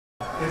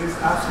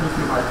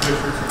absolutely my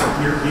pleasure to be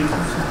here meeting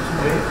you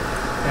today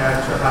and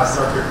to have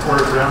Dr.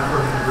 Corrie Brown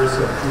from the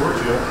University of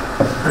Georgia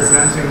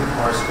presenting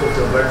our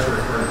Schofield lecture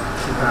for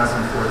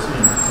 2014.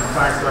 In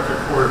fact, Dr.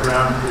 Corrie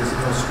Brown is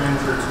no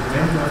stranger to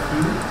many of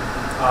you.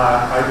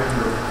 Either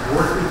you have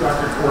worked with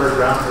Dr. Corrie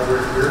Brown over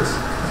years,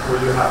 or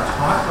you have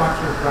taught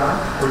Dr. Brown,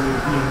 or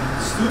you've been a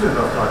student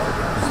of Dr.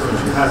 Brown. So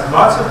she has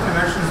lots of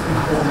connections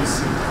with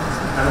OVC.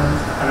 And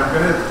I'm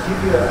going to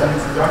give you an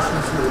introduction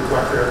to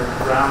Dr.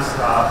 Brown's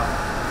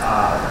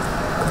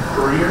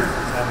career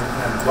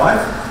and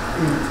life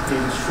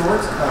in short,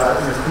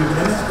 in a few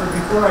minutes. But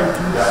before I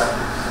do that,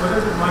 what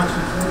I would like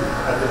to do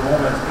at the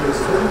moment is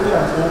to give you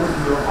an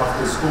overview of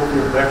the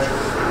Schofield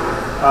lecture.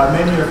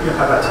 Many of you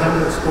have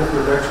attended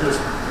Schofield lectures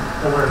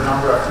over a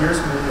number of years.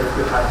 Many of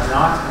you have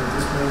not, and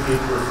this may be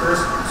your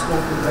first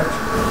Schofield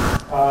lecture.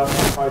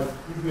 I'll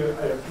give you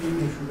a few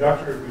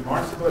introductory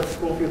remarks about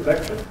Schofield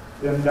lecture.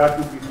 Then that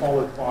will be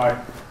followed by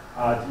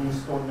Dean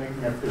Stone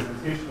making a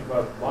presentation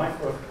about the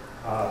life of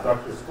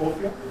Dr.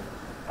 Schofield.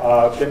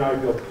 Then I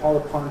will call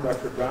upon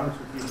Dr. Brown to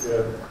give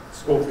the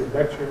Schofield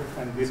lecture,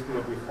 and this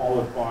will be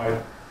followed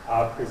by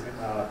a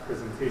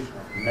presentation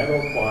of the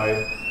medal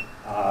by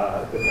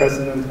the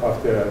president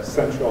of the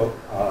Central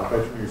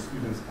Veterinary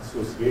Students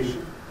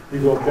Association. We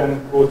will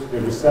then go to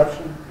the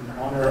reception in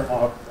honor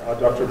of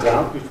Dr.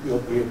 Brown, which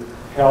will be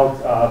held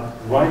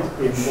right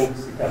in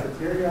OVC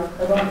cafeteria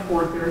around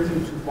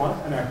 4:30 to 1,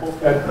 and I hope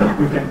that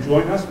you can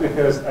join us,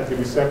 because at the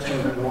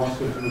reception we will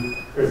also do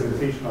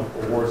presentation of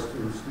awards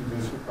to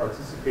students who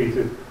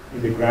participated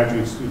in the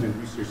Graduate Student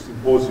Research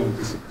Symposium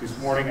this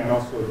morning and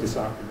also this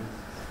afternoon.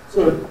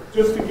 So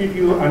just to give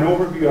you an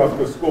overview of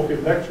the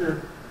Schofield lecture,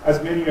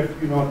 as many of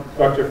you know,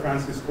 Dr.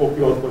 Francis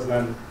Schofield was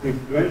an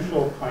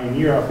influential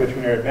pioneer of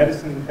veterinary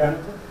medicine in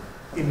Canada.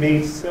 He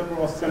made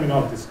several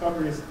seminal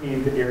discoveries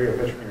in the area of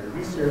veterinary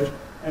research,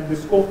 and the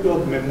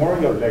Schofield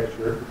Memorial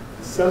Lecture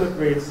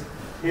celebrates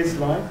his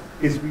life,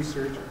 his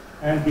research,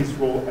 and his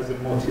role as a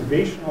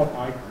motivational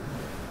icon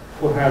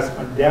who has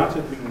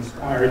undoubtedly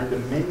inspired the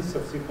many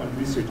subsequent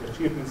research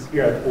achievements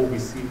here at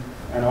OVC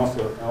and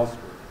also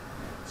elsewhere.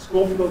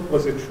 Schofield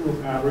was a true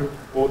maverick,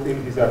 both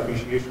in his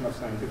appreciation of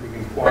scientific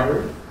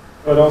inquiry,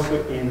 but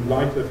also in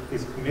light of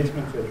his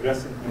commitment to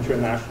addressing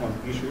international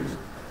issues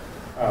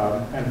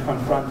and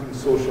confronting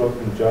social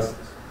injustice.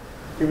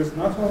 He was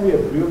not only a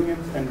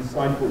brilliant and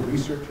insightful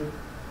researcher,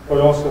 but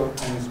also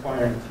an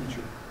inspiring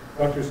teacher.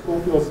 Dr.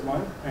 Schofield's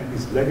life and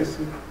his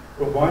legacy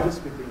provide us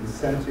with the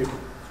incentive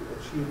to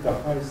achieve the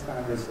highest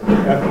standards of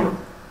effort,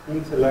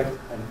 intellect,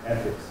 and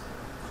ethics,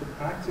 to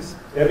practice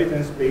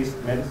evidence-based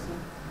medicine,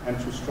 and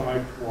to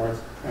strive towards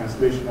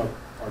translation of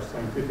our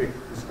scientific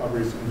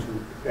discoveries into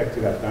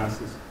effective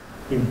advances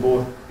in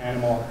both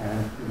animal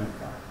and human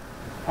health.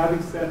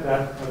 Having said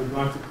that, I would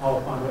like to call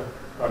upon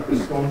Dr.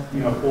 Stone,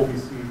 Dean of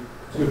OVC,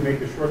 to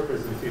make a short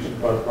presentation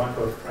about life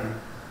of Frank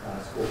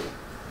Schofield.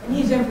 And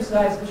he's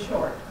emphasized the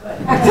short, but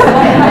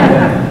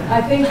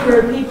I think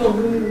for people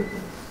who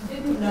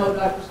didn't know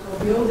Dr.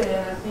 Schofield,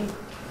 and I think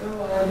there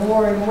are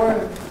more and more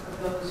of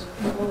those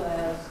people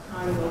as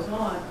time goes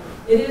on,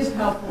 it is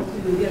helpful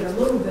to get a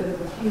little bit of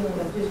a feeling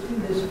of just who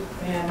this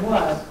man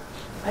was.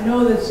 I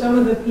know that some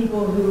of the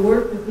people who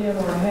worked with him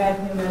or had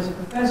him as a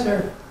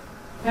professor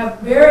have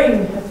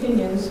varying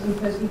opinions,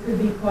 because he could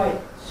be quite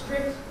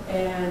strict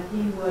and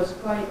he was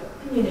quite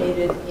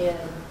opinionated in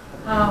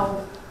how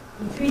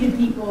he treated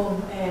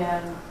people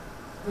and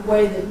the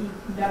way that he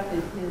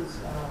conducted his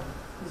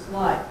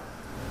life.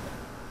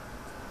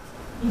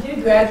 He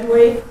did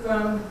graduate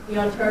from the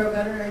Ontario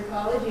Veterinary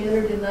College. He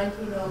entered in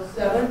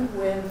 1907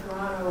 when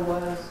Toronto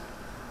was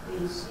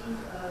the seat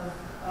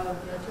of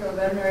the Ontario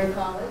Veterinary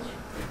College,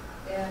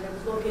 and it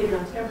was located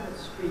on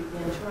Temperance Street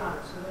in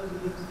Toronto. So those of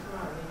you from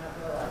Toronto may not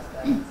realize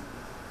that.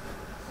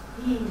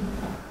 He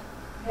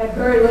had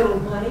very little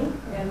money,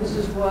 and this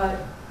is what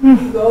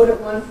he wrote at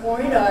one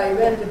point. I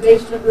rented a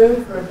basement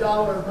room for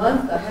 $1 a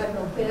month. I had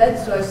no bed,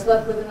 so I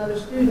slept with another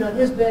student on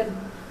his bed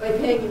by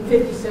paying him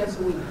 50 cents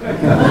a week. In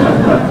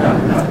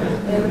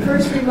the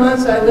first 3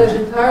 months, I lived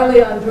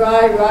entirely on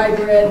dry rye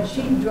bread,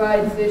 cheap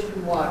dried fish,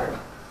 and water.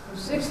 From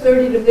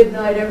 6:30 to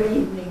midnight every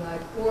evening, I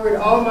poured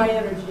all my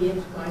energy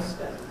into my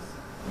studies.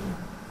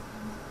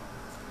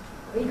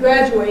 When he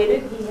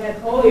graduated, he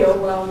had polio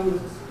while he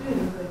was a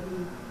student, but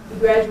he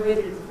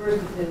graduated at the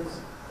first of his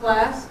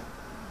class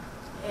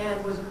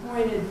and was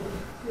appointed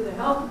to the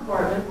health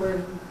department, where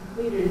he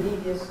completed a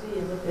B.Sc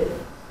and looked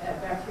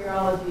at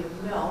bacteriology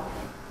of milk.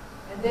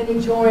 And then he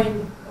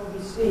joined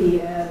OVC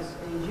as a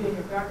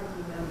junior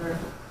faculty member.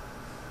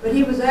 But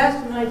he was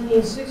asked in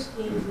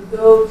 1916 to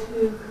go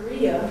to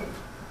Korea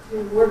to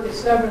work at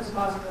Severance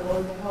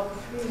Hospital to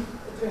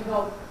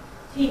help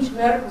teach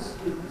medical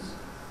students.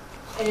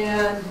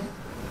 And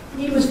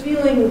he was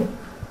feeling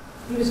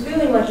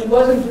like he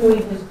wasn't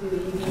doing his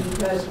duty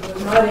because he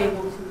was not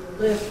able to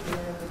enlist in the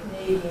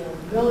Canadian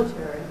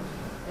military.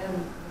 And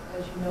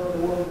as you know, the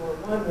World War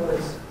I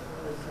was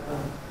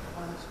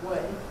on its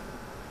way.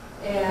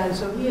 And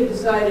so he had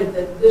decided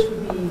that this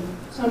would be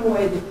some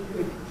way that he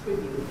could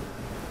contribute.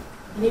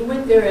 And he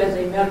went there as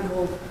a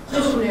medical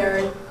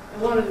missionary,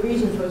 and one of the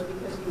reasons was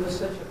because he was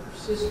such a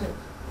persistent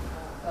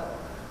fellow.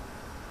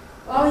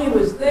 While he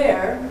was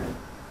there,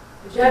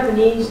 the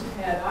Japanese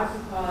had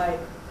occupied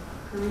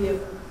Korea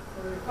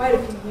for quite a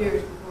few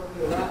years before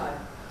he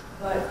arrived.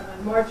 But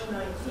on March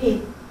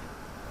 19th,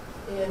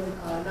 in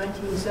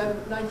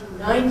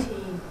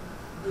 1919,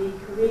 the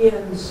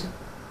Koreans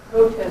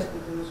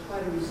protested. There was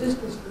quite a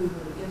resistance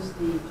movement against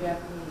the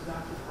Japanese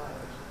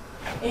occupiers.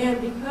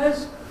 And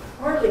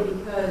partly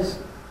because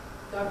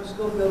Dr.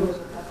 Schofield was a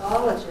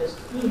pathologist,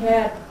 he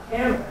had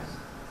cameras,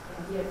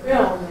 and he had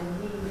film, and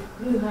he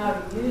knew how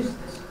to use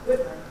this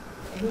equipment,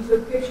 and he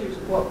took pictures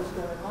of what was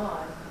going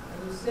on,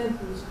 and he sent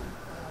these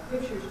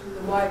pictures to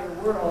the wider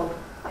world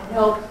and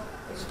helped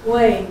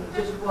explain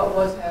just what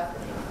was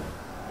happening.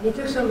 And he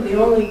took some of the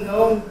only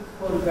known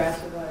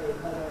photographs of a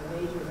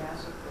major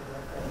massacre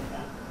that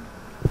happened.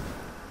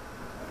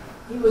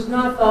 He was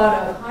not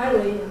thought of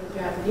highly in the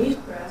Japanese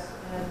press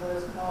and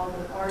was called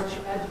an arch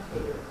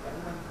agitator at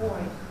one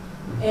point.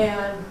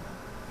 And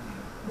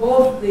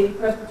both the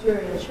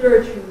Presbyterian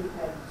Church, who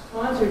had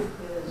sponsored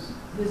his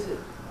visit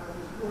or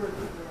his work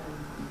in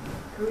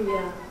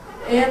Korea,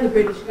 and the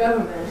British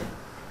government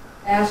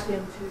asked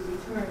him to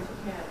return to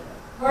Canada.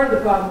 Part of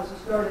the problem was he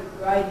started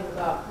writing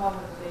about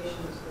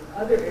colonizations in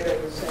other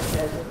areas, such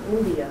as in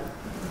India,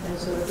 and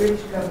so the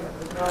British government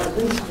was not as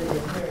interested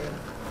in hearing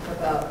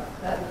about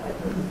that type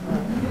of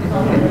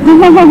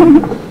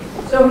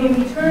colonization. So he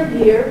returned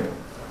here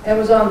and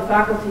was on the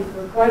faculty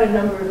for quite a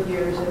number of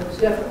years, and was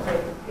definitely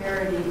a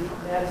comparative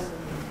medicine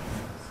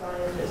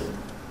scientist.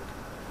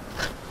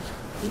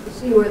 You can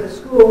see where the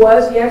school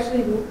was. He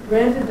actually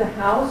rented the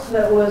house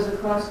that was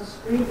across the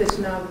street. That's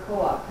now the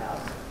co-op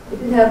house. It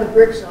didn't have the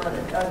bricks on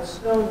it, the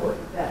stonework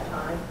at that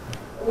time.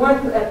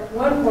 At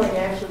one point, he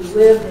actually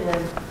lived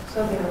in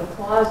something of a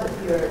closet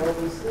here at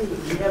OVC.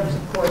 We have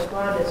some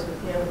correspondence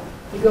with him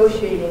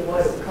negotiating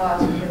what it would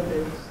cost him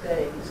to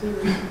stay. Because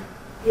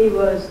he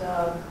was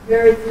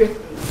very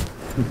thrifty.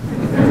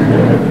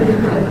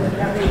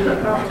 That may be a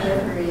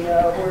complimentary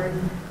word.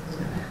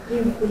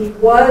 He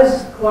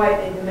was quite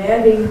a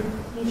demanding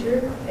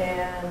teacher,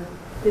 and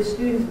his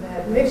students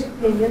had mixed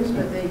opinions,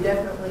 but they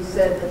definitely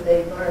said that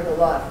they learned a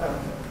lot from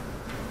him.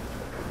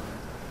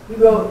 He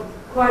wrote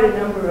quite a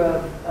number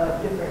of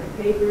different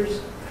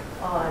papers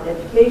on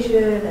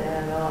education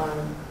and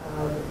on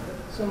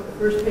some of the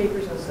first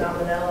papers on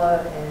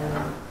salmonella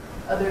and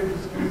other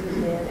diseases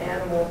in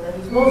animals. And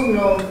he's most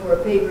known for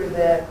a paper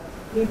that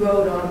he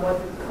wrote on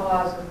what the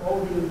cause of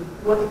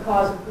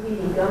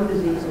bleeding gum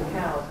disease in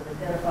cows, and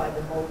identified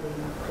the moldy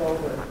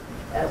clover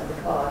as the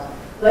cause.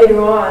 Later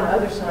on,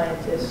 other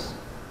scientists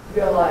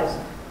realized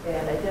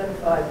and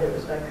identified that it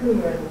was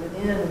dicumarin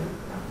within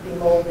the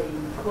moldy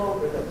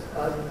clover that was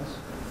causing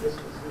this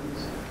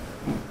disease.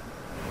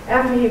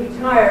 After he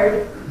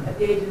retired, at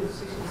the age of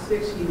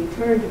 66, he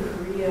returned to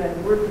Korea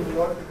and worked in the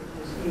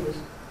orphanages. He was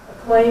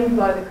acclaimed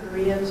by the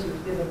Koreans. He was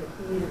given the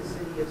key to the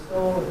city of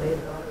Seoul and made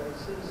an honorary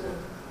citizen.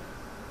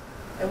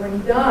 And when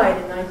he died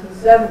in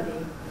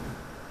 1970,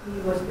 he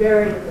was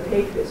buried in the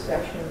Patriot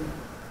section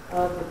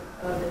of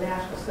the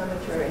National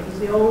Cemetery. And he's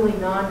the only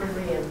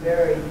non-Korean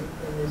buried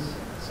in this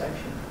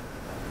section.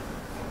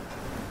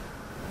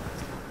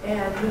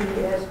 And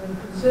he has been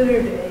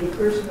considered a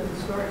person of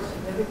historic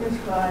significance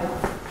by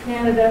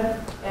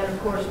Canada and, of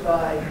course,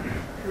 by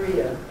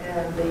Korea.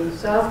 And the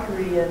South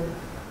Korean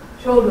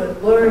children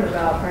learn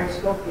about Frank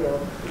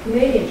Schofield. The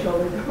Canadian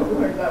children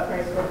don't learn about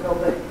Frank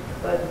Schofield,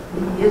 but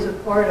he is a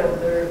part of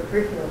their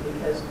curriculum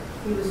because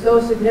he was so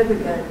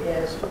significant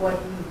as to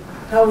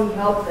how he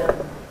helped them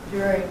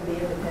during the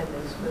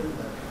independence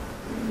movement.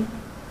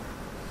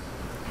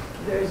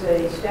 There's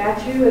a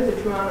statue at the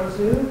Toronto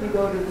Zoo. If you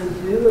go to the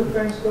zoo of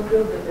Frank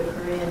Schofield, that the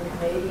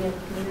Korean-Canadian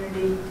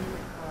community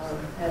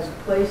has a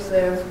place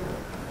there.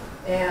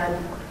 And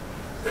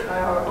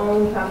our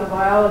own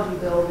pathobiology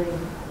building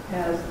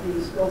has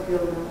the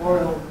Schofield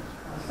Memorial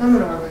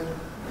Seminar Room,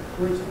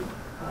 which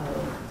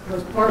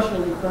was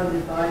partially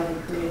funded by the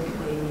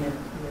Korean-Canadian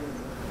community.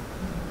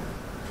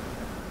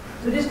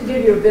 So just to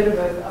give you a bit of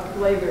a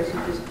flavor as to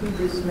just who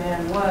this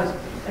man was,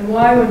 and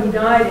why, when he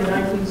died in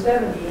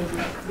 1970,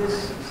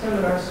 this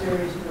seminar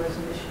series was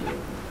initiated.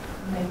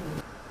 Thank you.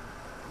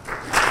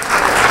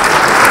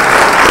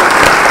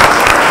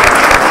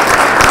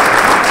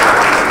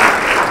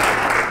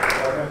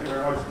 Well, thank you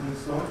very much, Ms.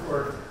 Sloan,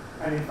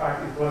 and in fact,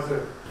 it was a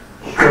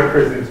short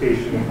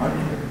presentation.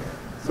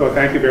 So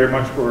thank you very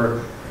much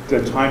for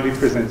the timely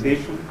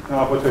presentation.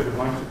 Now, what I'd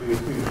like to do is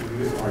to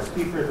introduce our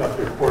speaker,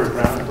 Dr. Corrie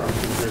Brown from the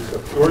University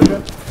of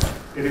Georgia.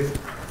 It is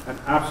an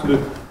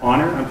absolute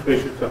honor and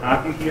pleasure to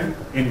have you here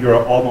in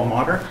your alma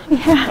mater.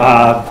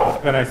 Yeah.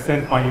 When I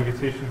sent my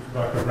invitation to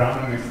Dr.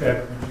 Brown and I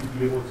said, would you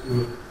be able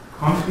to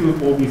come to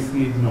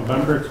OVC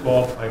November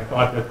 12th, I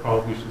thought that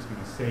probably she's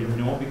going to say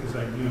no because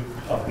I knew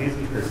how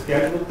busy her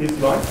schedule is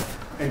like.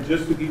 And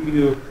just to give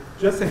you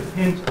just a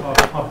hint of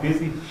how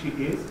busy she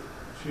is,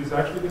 she's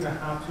actually going to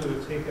have to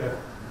take a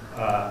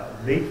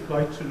late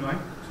flight tonight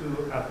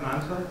to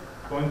Atlanta,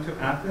 going to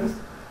Athens.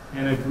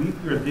 and I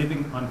believe you're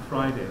leaving on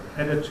Friday,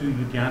 headed to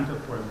Uganda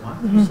for a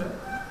month, you said?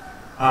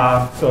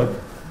 So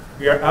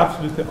we are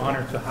absolutely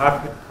honored to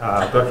have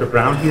Dr.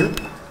 Brown here.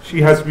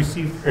 She has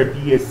received her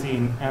B.Sc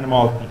in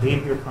animal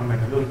behavior from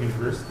McGill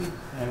University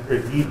and her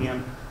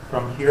DVM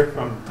from here,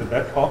 from the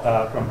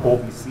from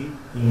OBC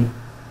in,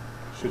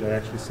 should I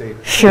actually say,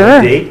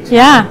 sure. Date?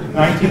 Yeah.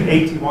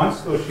 1981,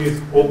 so she's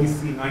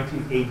OBC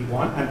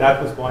 1981, and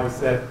that was why I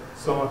said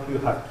some of you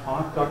have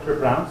taught Dr.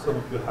 Brown, some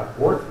of you have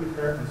worked with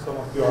her, and some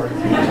of you are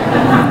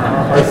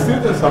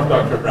students of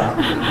Dr.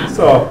 Brown.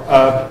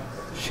 So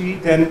she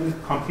then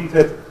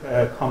completed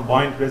a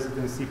combined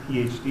residency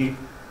PhD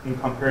in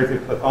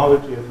comparative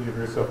pathology at the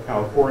University of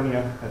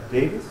California at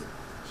Davis.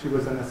 She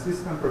was an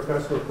assistant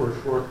professor for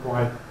a short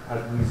while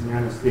at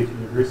Louisiana State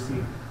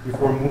University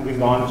before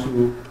moving on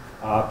to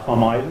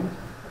Plum Island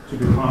to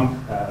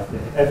become the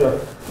head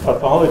of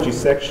Pathology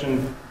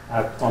Section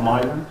at Plum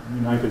Island,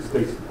 United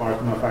States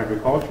Department of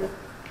Agriculture.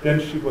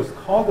 Then she was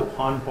called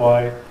upon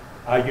by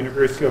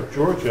University of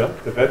Georgia,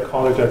 the Vet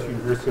College at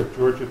University of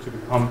Georgia, to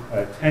become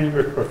a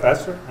tenured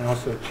professor and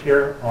also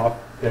chair of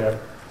the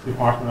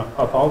Department of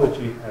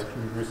Pathology at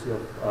University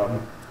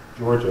of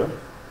Georgia.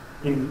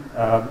 And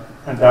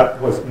that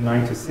was in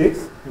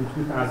 '96. In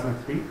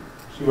 2003,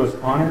 she was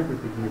honored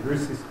with the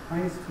university's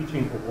highest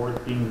teaching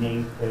award, being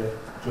named the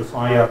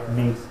Josiah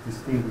Meigs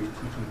Distinguished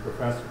Teaching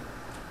Professor.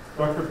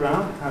 Dr.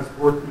 Brown has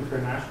worked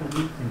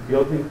internationally in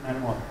building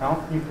animal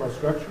health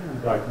infrastructure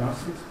and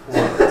diagnostics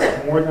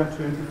for more than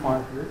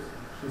 25 years.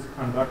 She's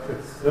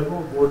conducted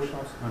several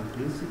workshops on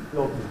basic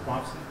field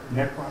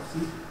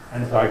necropsy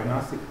and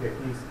diagnostic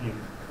techniques in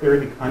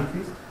 30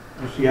 countries.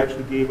 And she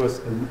actually gave us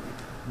a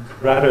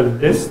rather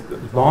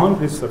long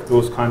list of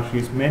those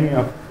countries. Many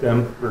of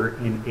them were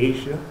in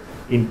Asia,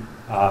 in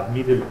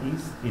Middle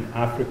East, in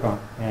Africa,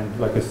 and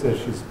like I said,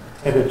 she's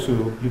headed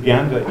to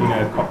Uganda in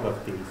a couple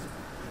of days.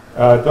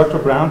 Dr.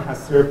 Brown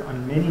has served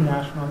on many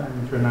national and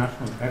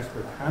international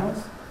expert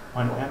panels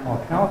on animal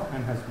health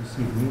and has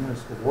received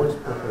numerous awards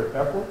for her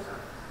efforts.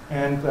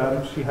 And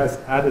she has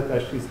added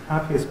that she's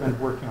happiest when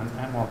working on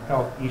animal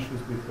health issues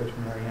with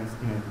veterinarians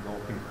in a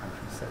developing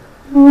country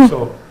setting.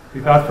 So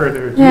without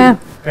further ado,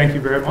 thank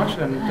you very much,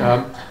 and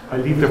I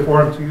leave the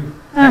forum to you.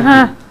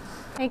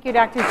 Thank you,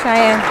 Dr.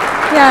 Cheyenne.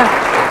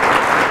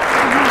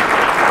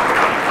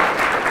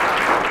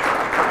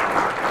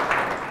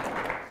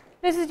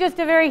 This is just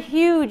a very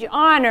huge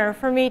honor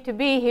for me to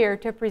be here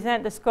to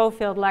present the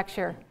Schofield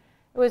lecture.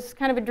 It was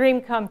kind of a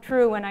dream come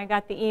true when I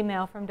got the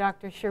email from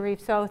Dr. Sharif.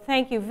 So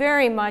thank you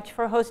very much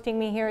for hosting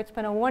me here. It's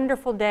been a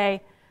wonderful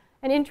day,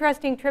 an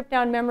interesting trip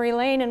down memory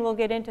lane, and we'll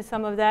get into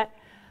some of that.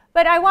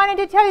 But I wanted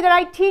to tell you that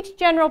I teach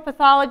general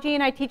pathology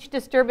and I teach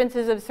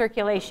disturbances of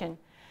circulation.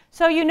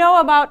 So you know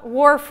about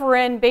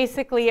warfarin.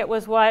 Basically, it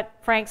was what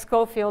Frank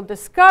Schofield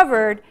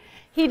discovered.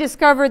 He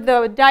discovered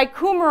the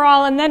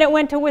dicumarol, and then it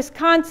went to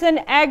Wisconsin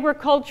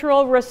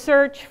Agricultural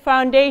Research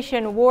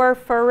Foundation,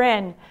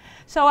 warfarin.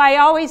 So I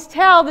always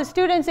tell the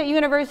students at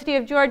University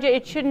of Georgia,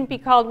 it shouldn't be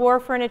called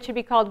warfarin, it should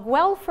be called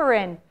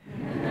Guelpharin.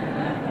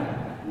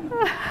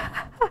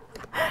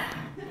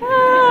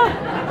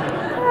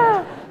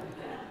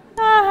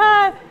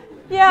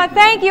 Yeah,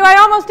 thank you. I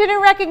almost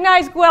didn't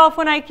recognize Guelph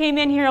when I came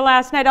in here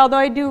last night, although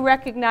I do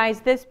recognize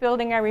this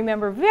building. I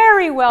remember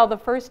very well the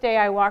first day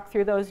I walked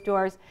through those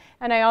doors,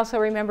 and I also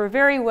remember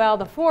very well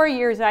the 4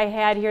 years I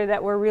had here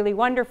that were really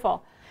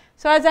wonderful.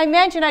 So as I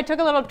mentioned, I took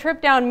a little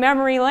trip down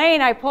memory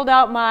lane. I pulled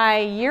out my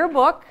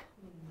yearbook.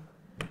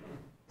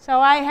 So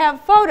I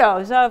have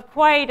photos of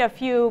quite a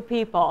few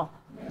people.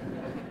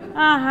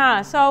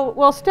 So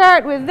we'll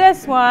start with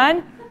this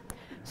one.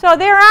 So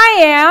there I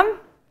am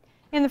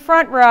in the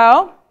front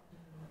row.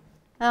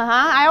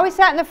 I always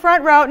sat in the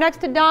front row next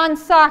to Don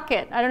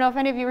Sockett. I don't know if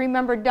any of you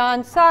remember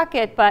Don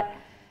Sockett, but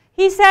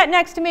he sat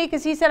next to me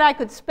because he said I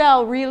could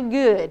spell real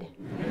good.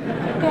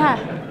 Yeah.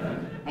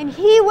 And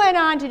he went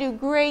on to do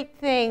great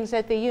things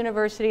at the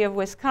University of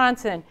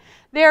Wisconsin.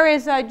 There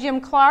is Jim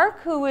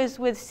Clark, who is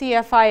with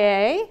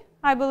CFIA,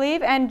 I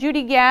believe, and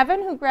Judy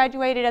Gavin, who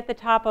graduated at the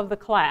top of the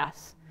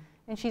class.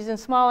 And she's in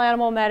small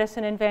animal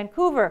medicine in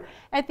Vancouver.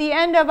 At the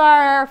end of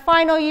our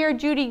final year,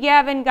 Judy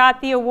Gavin got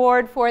the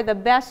award for the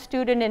best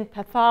student in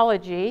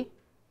pathology.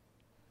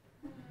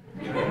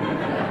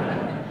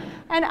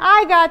 And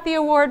I got the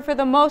award for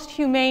the most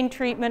humane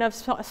treatment of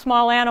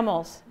small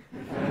animals.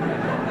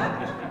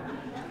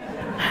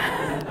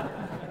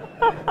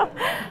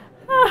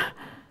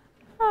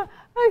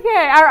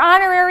 Okay, our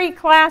honorary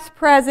class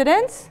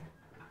presidents.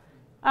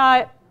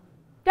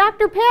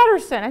 Dr.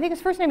 Patterson, I think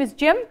his first name is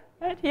Jim,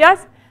 right?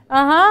 Yes?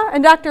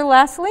 And Dr.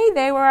 Leslie,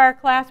 they were our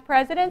class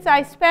presidents.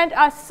 I spent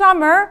a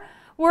summer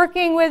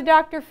working with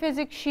Dr.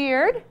 Physic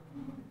Sheard.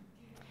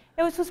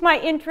 It was my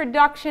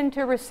introduction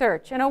to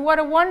research. And what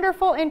a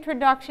wonderful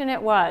introduction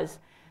it was.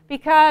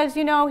 Because,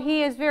 you know,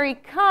 he is very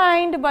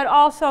kind but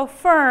also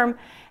firm.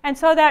 And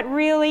so that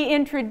really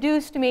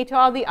introduced me to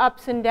all the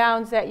ups and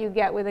downs that you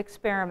get with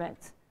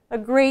experiments. A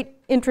great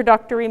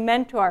introductory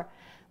mentor.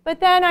 But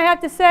then I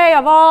have to say,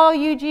 of all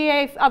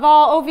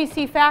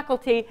OVC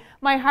faculty,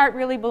 my heart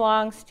really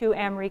belongs to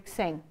Amrik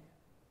Singh.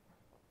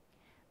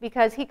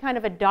 because he kind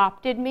of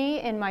adopted me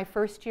in my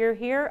first year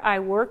here. I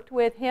worked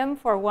with him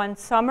for one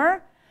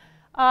summer.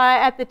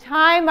 At the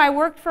time I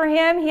worked for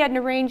him, he had an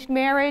arranged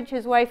marriage.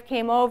 His wife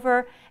came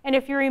over. And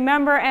if you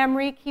remember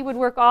Amrique, he would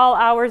work all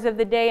hours of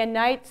the day and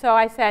night. So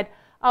I said,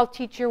 I'll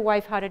teach your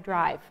wife how to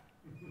drive.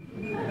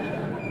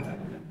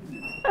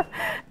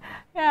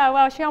 Yeah,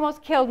 well, she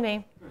almost killed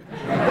me.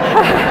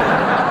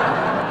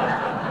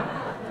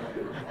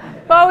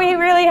 But we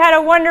really had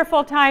a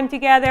wonderful time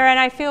together, and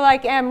I feel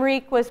like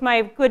Amrique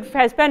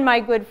has been my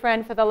good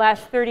friend for the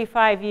last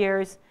 35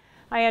 years.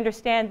 I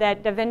understand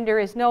that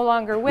Devinder is no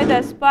longer with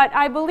us, but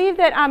I believe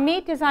that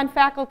Amit is on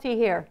faculty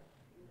here.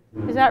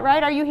 Is that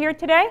right? Are you here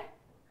today?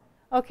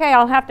 Okay,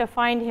 I'll have to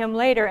find him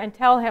later and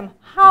tell him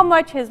how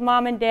much his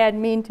mom and dad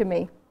mean to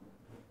me.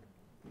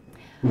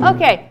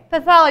 Okay,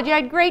 pathology. I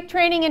had great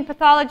training in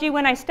pathology.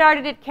 When I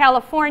started at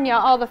California,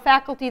 all the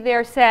faculty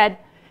there said,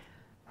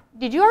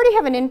 did you already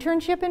have an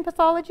internship in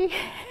pathology?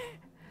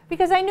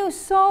 Because I knew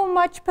so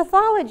much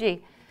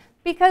pathology.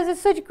 Because it's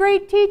such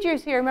great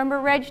teachers here.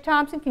 Remember Reg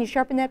Thompson? Can you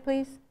sharpen that,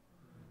 please?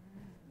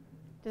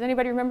 Does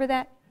anybody remember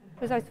that?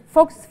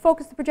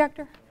 Focus the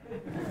projector.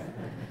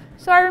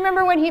 So I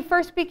remember when he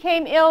first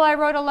became ill, I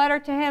wrote a letter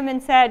to him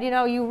and said, you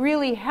know, you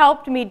really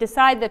helped me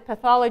decide that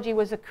pathology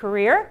was a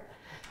career.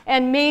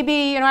 And maybe,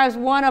 you know, I was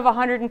one of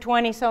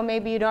 120, so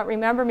maybe you don't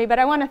remember me, but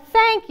I want to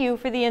thank you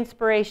for the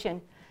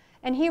inspiration.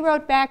 And he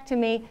wrote back to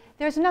me,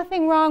 there's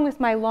nothing wrong with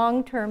my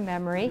long-term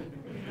memory.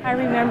 I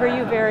remember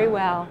you very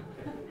well.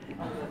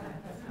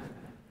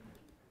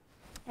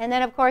 And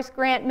then, of course,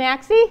 Grant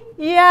Maxey,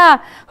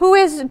 yeah, who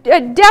is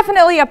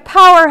definitely a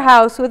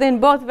powerhouse within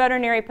both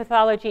veterinary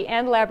pathology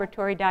and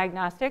laboratory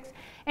diagnostics.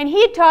 And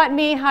he taught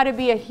me how to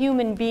be a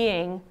human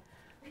being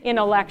in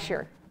a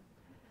lecture.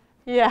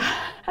 Yeah.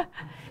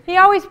 He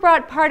always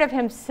brought part of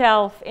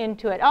himself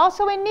into it.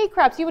 Also in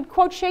necropsy, he would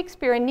quote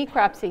Shakespeare in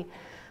necropsy.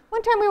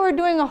 One time we were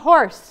doing a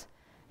horse,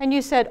 and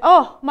you said,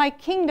 oh, my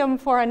kingdom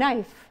for a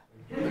knife.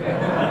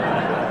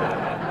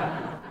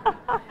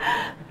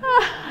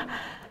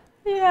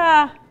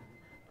 Yeah.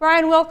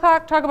 Brian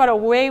Wilcock, talk about a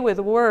way with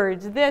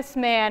words. This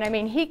man, I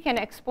mean, he can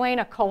explain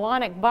a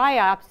colonic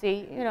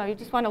biopsy. You know, you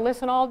just want to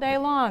listen all day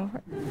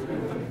long.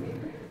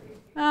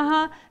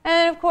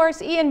 And of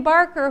course, Ian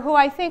Barker, who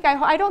I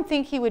don't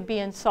think he would be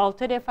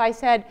insulted if I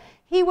said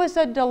he was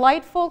a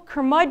delightful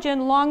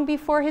curmudgeon long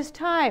before his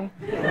time.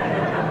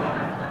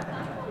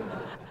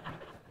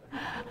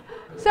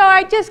 So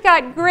I just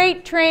got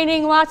great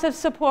training, lots of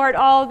support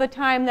all the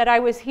time that I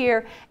was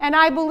here, and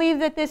I believe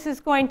that this is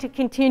going to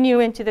continue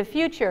into the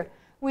future.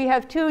 We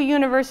have 2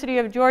 University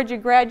of Georgia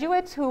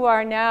graduates who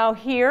are now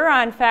here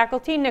on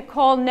faculty,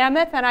 Nicole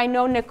Nemeth, and I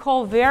know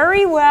Nicole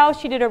very well.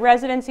 She did a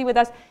residency with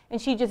us,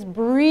 and she just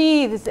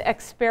breathes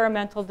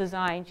experimental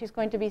design. She's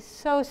going to be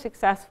so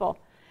successful.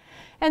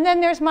 And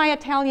then there's my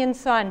Italian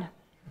son,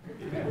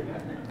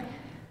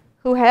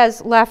 who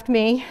has left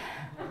me.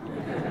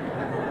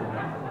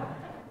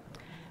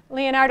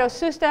 Leonardo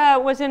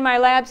Susta was in my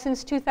lab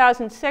since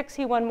 2006.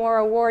 He won more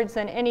awards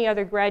than any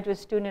other graduate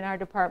student in our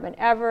department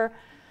ever.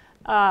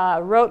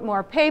 Wrote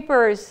more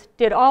papers,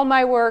 did all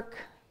my work,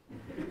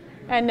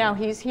 and now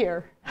he's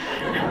here.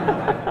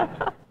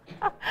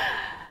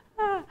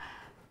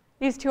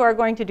 These 2 are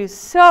going to do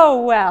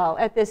so well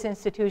at this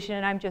institution,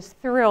 and I'm just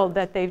thrilled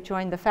that they've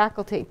joined the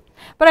faculty.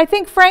 But I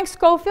think Frank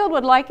Schofield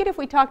would like it if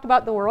we talked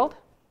about the world.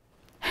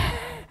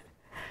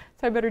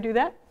 So I better do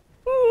that.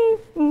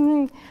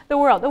 The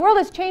world. The world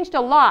has changed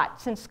a lot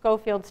since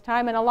Schofield's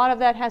time, and a lot of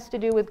that has to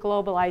do with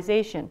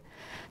globalization.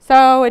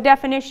 So a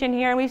definition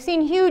here, and we've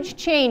seen huge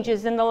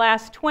changes in the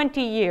last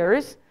 20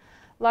 years,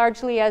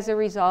 largely as a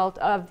result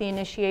of the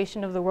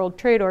initiation of the World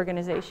Trade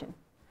Organization.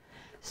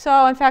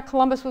 So in fact,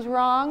 Columbus was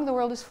wrong. The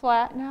world is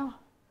flat now.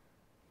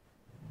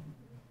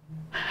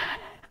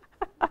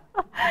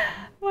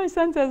 My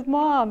son says,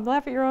 Mom,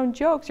 laugh at your own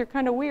jokes. You're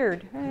kind of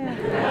weird.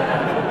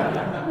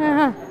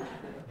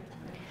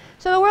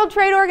 So the World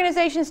Trade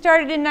Organization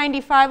started in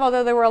 '95,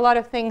 although there were a lot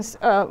of things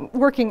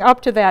working up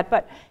to that.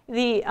 But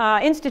the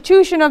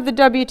institution of the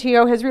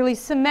WTO has really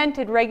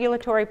cemented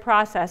regulatory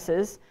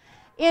processes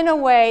in a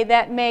way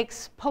that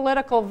makes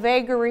political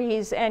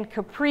vagaries and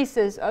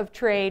caprices of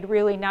trade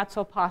really not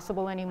so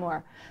possible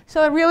anymore.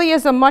 So it really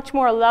is a much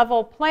more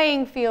level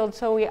playing field.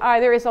 So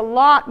there is a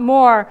lot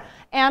more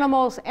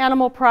animals,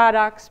 animal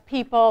products,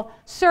 people,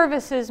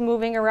 services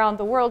moving around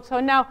the world. So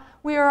now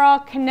we are all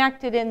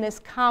connected in this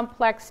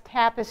complex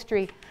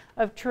tapestry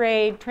of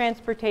trade,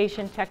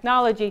 transportation,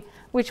 technology,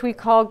 which we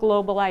call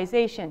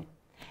globalization.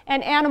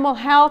 And animal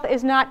health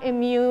is not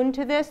immune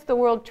to this. The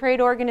World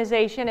Trade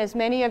Organization, as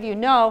many of you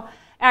know,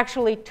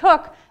 actually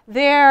took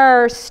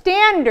their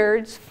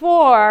standards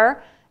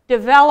for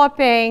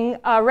developing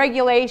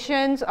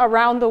regulations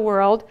around the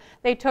world.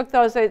 They took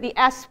those, the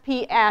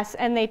SPS,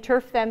 and they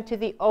turfed them to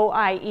the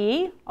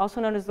OIE,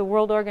 also known as the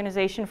World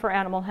Organization for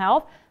Animal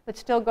Health, but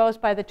still goes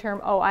by the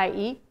term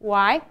OIE.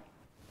 Why?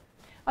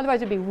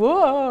 Otherwise it'd be,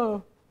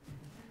 whoa.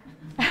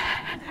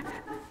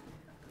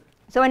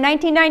 So in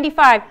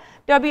 1995,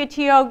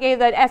 WTO gave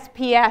that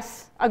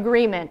SPS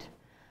agreement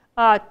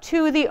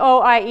to the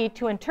OIE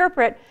to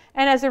interpret,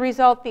 and as a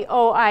result, the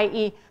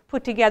OIE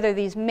put together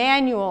these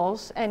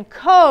manuals and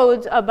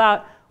codes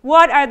about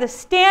what are the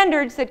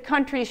standards that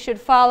countries should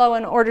follow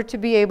in order to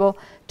be able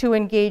to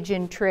engage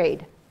in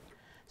trade.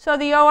 So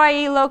the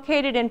OIE,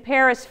 located in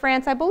Paris,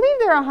 France, I believe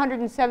there are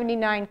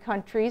 179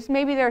 countries.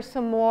 Maybe there are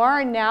some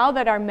more now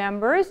that are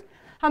members.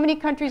 How many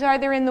countries are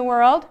there in the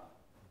world?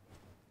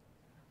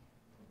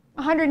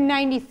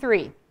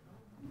 193.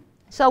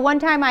 So one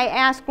time I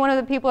asked one of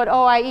the people at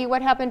OIE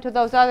what happened to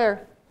those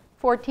other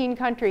 14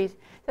 countries,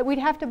 that we'd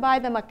have to buy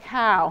them a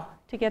cow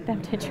to get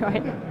them to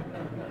join.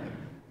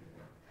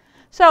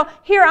 So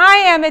here I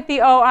am at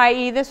the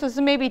OIE. This was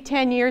maybe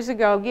 10 years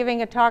ago,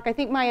 giving a talk. I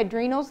think my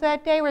adrenals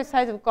that day were the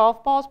size of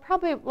golf balls,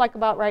 probably like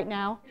about right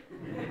now.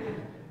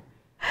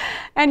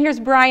 And here's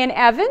Brian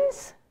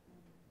Evans,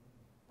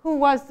 who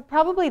was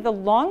probably the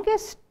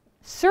longest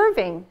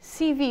serving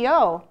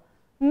CVO,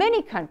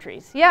 many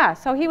countries. Yeah,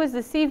 so he was the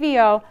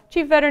CVO,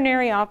 Chief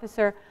Veterinary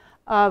Officer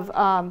of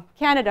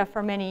Canada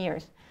for many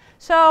years.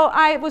 So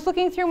I was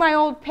looking through my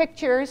old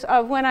pictures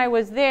of when I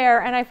was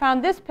there, and I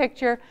found this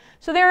picture.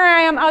 So there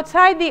I am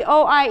outside the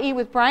OIE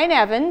with Brian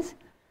Evans.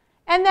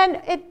 And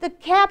then the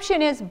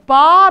caption is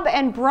Bob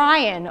and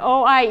Brian,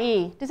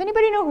 OIE. Does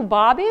anybody know who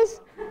Bob is?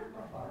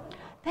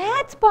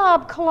 That's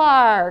Bob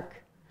Clark.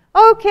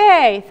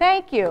 Okay,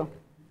 thank you.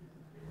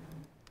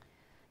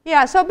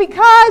 Yeah, so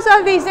because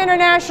of these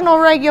international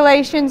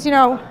regulations, you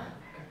know,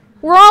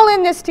 we're all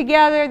in this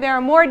together. There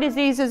are more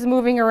diseases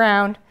moving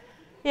around.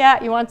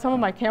 Yeah, you want some of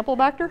my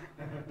Campylobacter?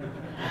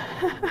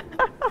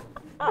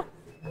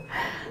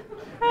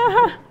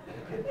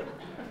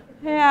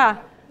 Yeah.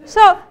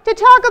 So to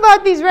talk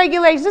about these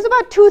regulations, there's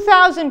about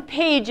 2,000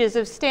 pages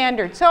of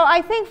standards. So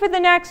I think for the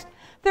next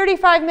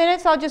 35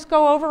 minutes, I'll just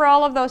go over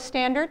all of those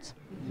standards.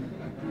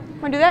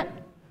 Want to do that?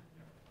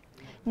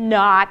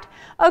 Not.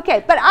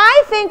 Okay, but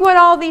I think what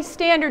all these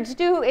standards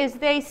do is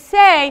they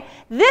say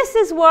this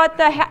is what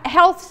the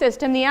health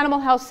system, the animal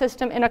health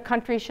system in a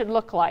country should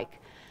look like.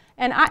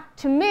 And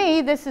to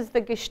me, this is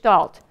the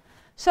gestalt.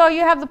 So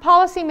you have the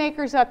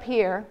policymakers up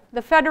here,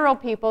 the federal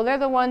people, they're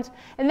the ones,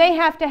 and they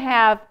have to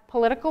have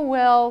political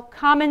will,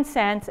 common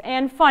sense,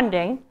 and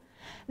funding.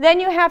 Then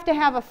you have to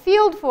have a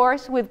field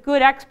force with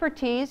good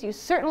expertise. You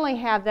certainly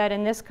have that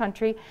in this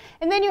country.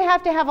 And then you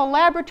have to have a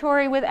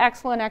laboratory with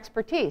excellent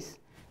expertise.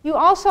 You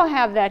also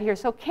have that here.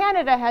 So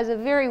Canada has a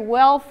very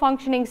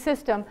well-functioning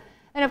system.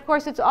 And of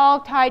course, it's all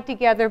tied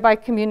together by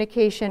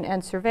communication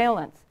and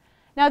surveillance.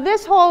 Now,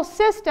 this whole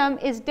system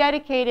is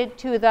dedicated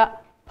to the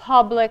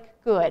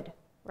public good,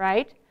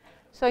 right?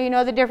 So you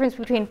know the difference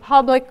between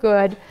public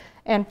good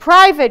and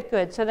private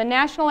good. So the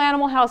National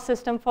Animal Health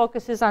System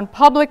focuses on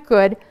public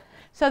good.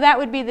 So that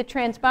would be the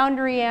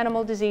transboundary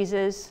animal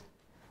diseases,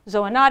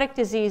 zoonotic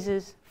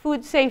diseases,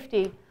 food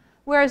safety.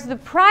 Whereas the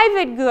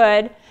private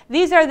good,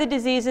 these are the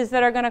diseases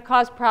that are going to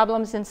cause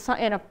problems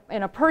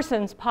in a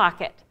person's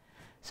pocket.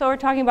 So we're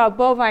talking about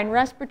bovine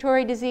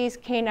respiratory disease,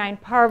 canine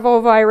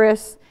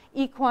parvovirus,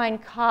 equine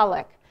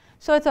colic.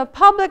 So it's a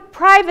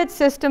public-private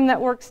system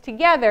that works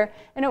together,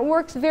 and it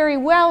works very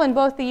well in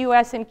both the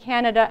US and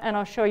Canada, and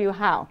I'll show you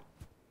how.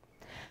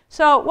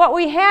 So what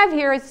we have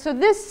here is, so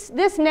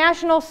this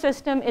national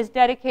system is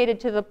dedicated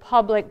to the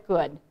public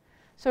good.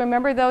 So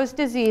remember those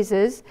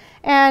diseases.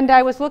 And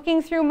I was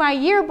looking through my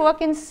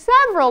yearbook, and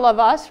several of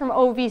us from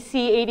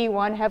OVC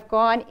 81 have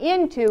gone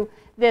into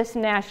this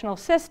national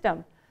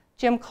system.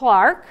 Jim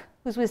Clark,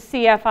 who's with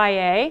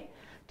CFIA,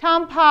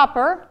 Tom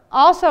Popper,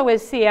 also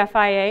with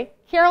CFIA,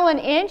 Carolyn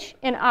Inch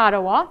in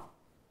Ottawa,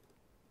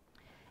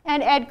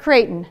 and Ed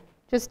Creighton,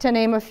 just to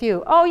name a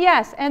few. Oh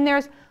yes, and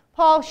there's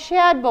Paul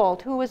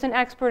Shadbolt, who was an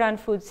expert on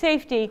food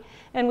safety,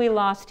 and we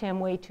lost him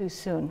way too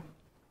soon.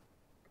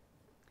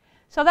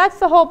 So that's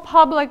the whole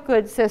public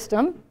good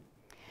system.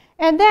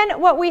 And then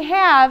what we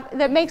have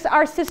that makes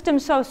our system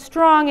so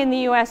strong in the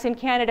US and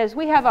Canada is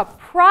we have a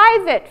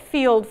private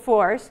field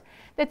force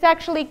that's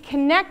actually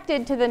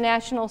connected to the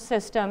national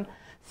system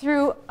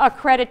through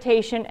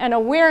accreditation and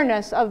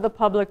awareness of the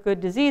public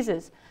good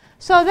diseases.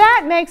 So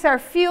that makes our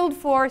field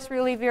force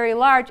really very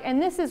large,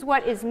 and this is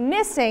what is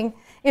missing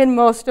in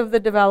most of the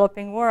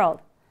developing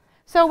world.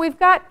 So we've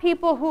got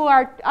people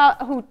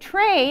who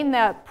train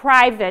the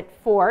private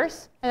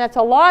force, and that's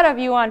a lot of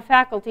you on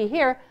faculty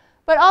here,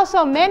 but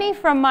also many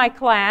from my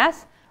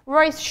class.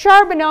 Royce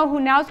Charbonneau, who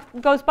now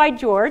goes by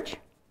George,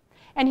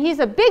 and he's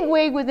a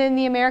bigwig within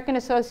the American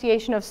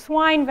Association of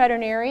Swine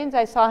Veterinarians.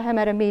 I saw him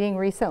at a meeting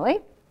recently.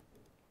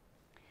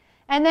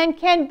 And then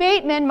Ken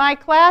Bateman, my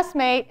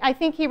classmate, I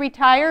think he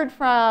retired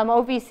from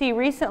OVC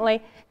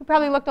recently. He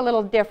probably looked a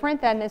little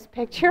different than this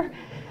picture.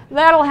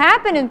 That'll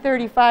happen in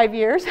 35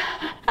 years.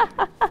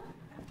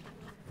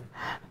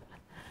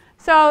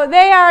 So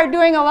they are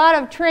doing a lot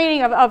of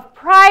training of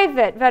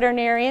private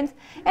veterinarians.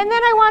 And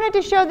then I wanted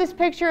to show this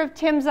picture of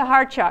Tim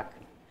Zaharchuk.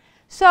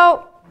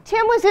 So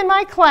Tim was in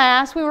my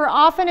class. We were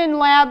often in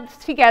labs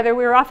together.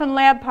 We were often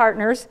lab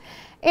partners.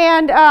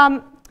 And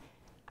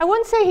I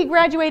wouldn't say he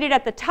graduated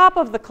at the top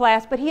of the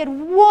class, but he had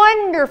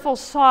wonderful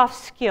soft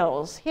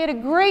skills. He had a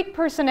great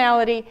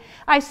personality.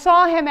 I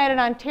saw him at an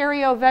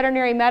Ontario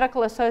Veterinary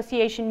Medical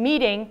Association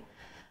meeting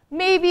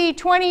maybe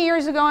 20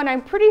 years ago, and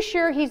I'm pretty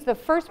sure he's the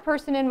first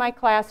person in my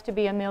class to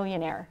be a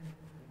millionaire.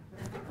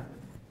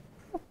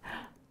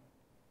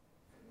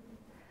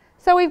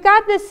 So we've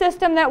got this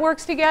system that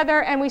works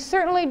together, and we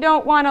certainly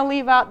don't want to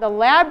leave out the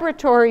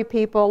laboratory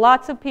people.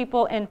 Lots of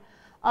people in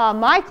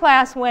my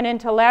class went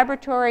into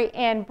laboratory,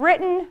 and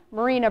Britain,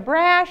 Marina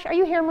Brash. Are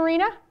you here,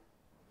 Marina?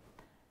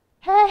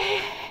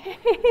 Hey.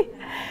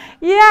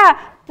 Yeah,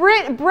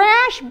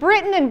 Brash,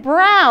 Britton, and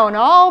Brown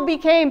all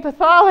became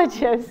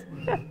pathologists.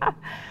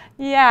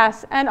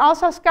 Yes, and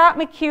also Scott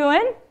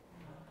McEwen.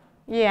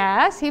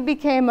 Yes, he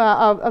became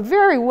a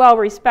very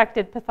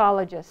well-respected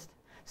pathologist.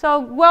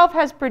 So Guelph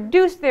has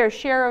produced their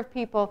share of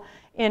people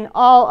in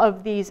all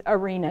of these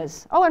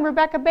arenas. Oh, and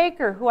Rebecca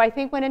Baker, who I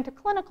think went into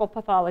clinical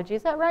pathology.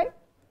 Is that right?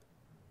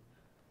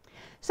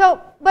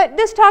 So, but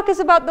this talk is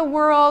about the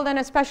world, and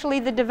especially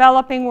the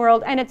developing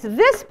world, and it's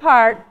this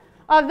part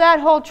of that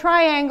whole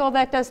triangle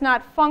that does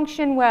not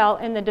function well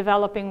in the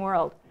developing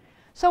world.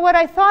 So what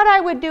I thought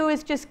I would do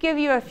is just give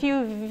you a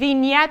few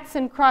vignettes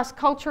and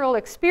cross-cultural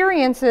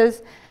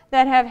experiences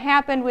that have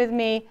happened with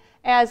me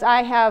as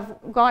I have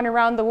gone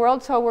around the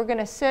world. So we're going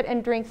to sit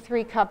and drink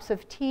 3 cups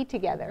of tea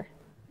together.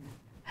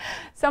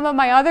 Some of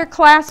my other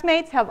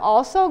classmates have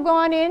also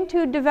gone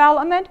into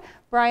development.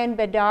 Brian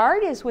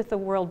Bedard is with the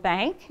World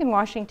Bank in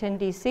Washington,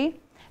 D.C.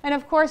 And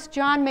of course,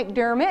 John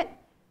McDermott.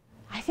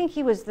 I think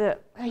he was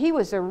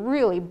a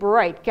really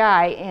bright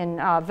guy in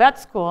vet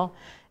school.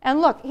 And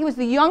look, he was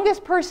the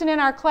youngest person in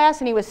our class,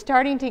 and he was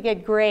starting to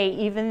get gray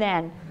even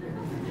then.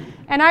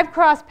 And I've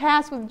crossed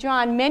paths with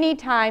John many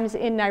times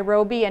in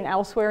Nairobi and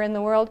elsewhere in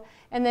the world.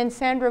 And then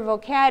Sandra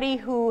Vocati,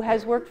 who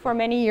has worked for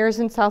many years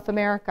in South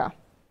America.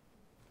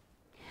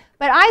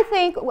 But I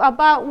think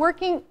about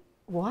working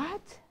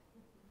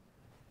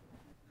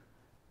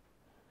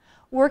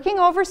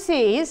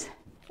overseas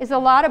is a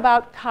lot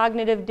about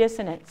cognitive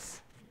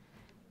dissonance.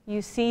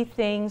 You see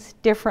things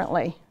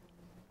differently.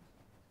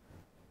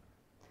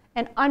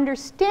 And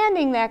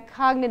understanding that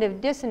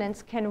cognitive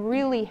dissonance can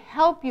really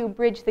help you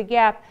bridge the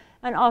gap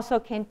and also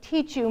can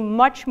teach you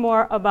much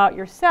more about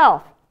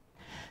yourself.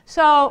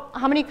 So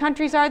how many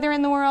countries are there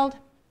in the world?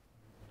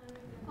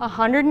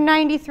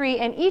 193,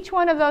 and each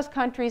one of those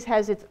countries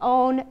has its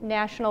own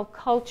national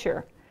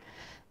culture.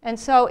 And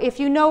so if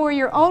you know where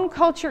your own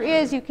culture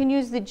is, you can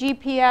use the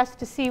GPS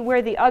to see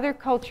where the other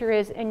culture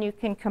is, and you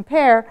can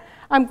compare.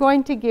 I'm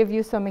going to give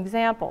you some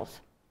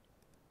examples.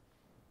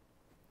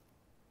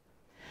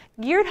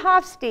 Geert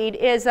Hofstede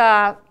is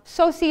a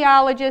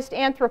sociologist,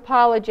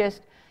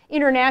 anthropologist,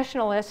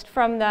 internationalist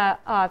from the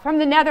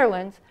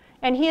Netherlands,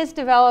 and he has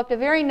developed a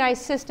very nice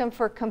system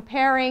for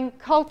comparing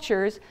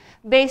cultures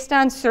based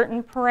on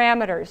certain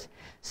parameters.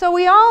 So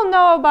we all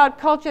know about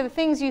culture. The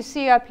things you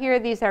see up here,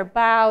 these are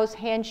bows,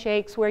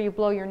 handshakes, where you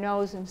blow your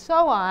nose, and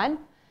so on.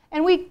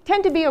 And we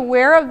tend to be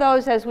aware of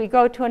those as we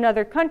go to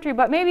another country,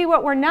 but maybe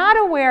what we're not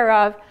aware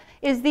of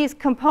is these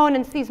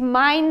components, these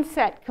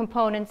mindset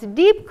components,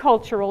 deep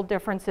cultural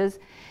differences,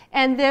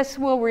 and this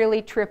will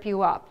really trip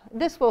you up.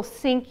 This will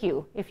sink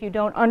you if you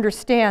don't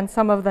understand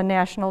some of the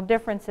national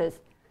differences.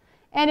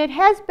 And it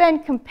has been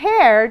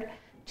compared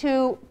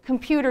to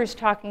computers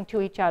talking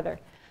to each other.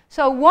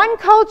 So one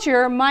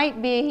culture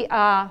might be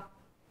an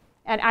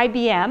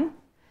IBM,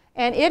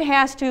 and it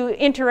has to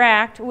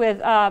interact with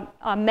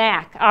a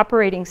Mac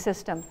operating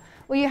system.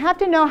 Well, you have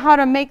to know how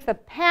to make the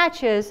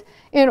patches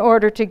in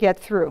order to get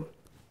through.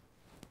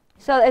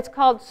 So it's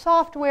called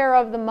software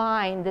of the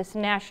mind, this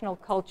national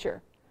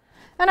culture.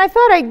 And I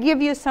thought I'd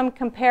give you some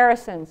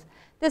comparisons.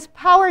 This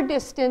power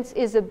distance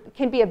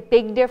can be a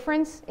big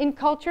difference in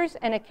cultures,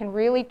 and it can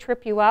really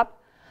trip you up.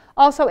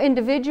 Also,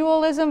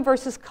 individualism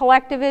versus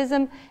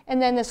collectivism,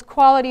 and then this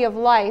quality of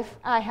life.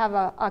 I have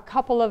a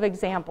couple of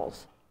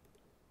examples.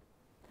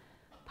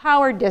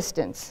 Power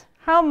distance.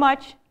 How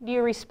much do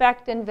you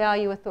respect and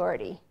value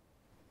authority?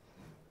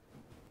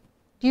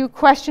 Do you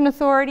question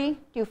authority?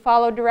 Do you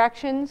follow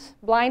directions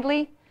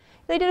blindly?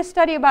 They did a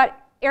study about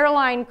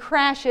airline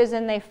crashes,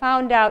 and they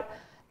found out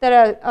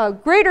that a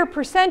greater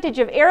percentage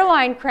of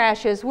airline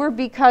crashes were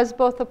because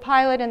both the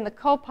pilot and the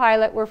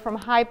co-pilot were from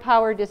high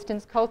power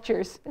distance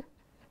cultures.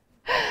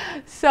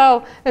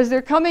 So as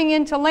they're coming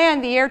into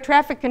land, the air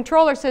traffic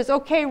controller says,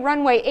 okay,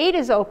 runway 8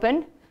 is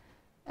open.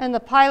 And the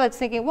pilot's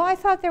thinking, well, I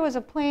thought there was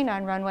a plane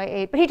on runway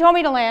 8, but he told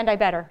me to land, I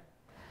better.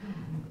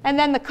 And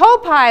then the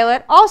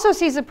co-pilot also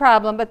sees a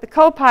problem, but the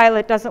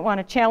co-pilot doesn't want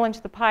to challenge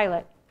the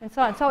pilot, and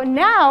so on. So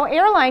now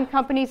airline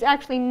companies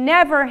actually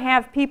never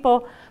have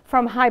people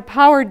from high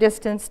power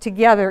distance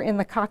together in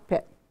the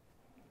cockpit.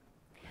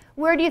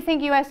 Where do you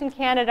think US and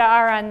Canada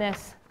are on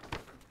this?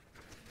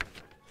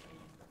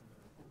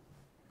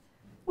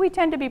 We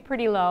tend to be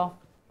pretty low.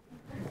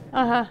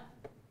 I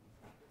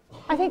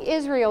think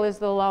Israel is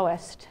the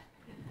lowest.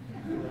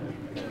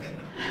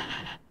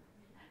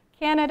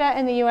 Canada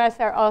and the US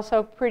are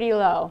also pretty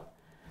low.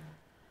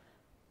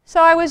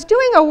 So I was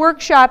doing a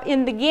workshop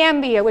in the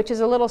Gambia, which is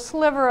a little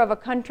sliver of a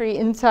country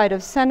inside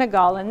of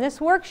Senegal, and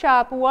this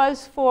workshop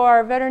was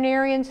for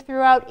veterinarians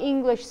throughout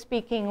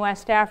English-speaking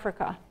West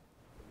Africa.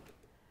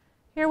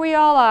 Here we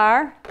all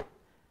are.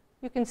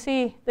 You can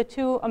see the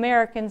two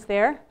Americans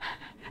there.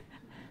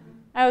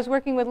 I was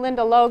working with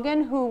Linda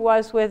Logan, who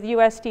was with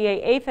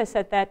USDA APHIS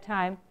at that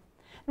time.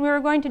 And we were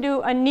going to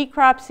do a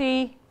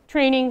necropsy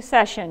training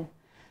session.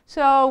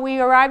 So we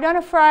arrived on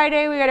a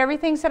Friday, we got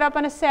everything set up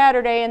on a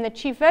Saturday, and the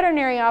chief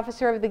veterinary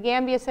officer of the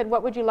Gambia said,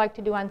 "What would you like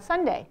to do on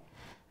Sunday?"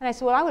 And I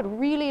said, "Well, I would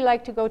really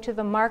like to go to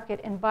the market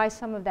and buy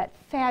some of that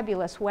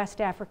fabulous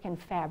West African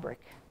fabric."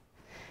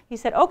 He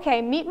said,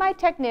 "Okay, meet my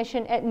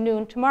technician at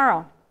noon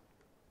tomorrow."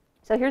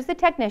 So here's the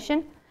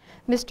technician,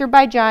 Mr.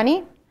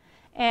 Bajani,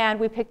 and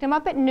we picked him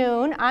up at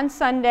noon on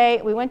Sunday.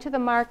 We went to the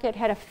market,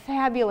 had a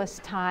fabulous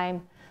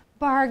time,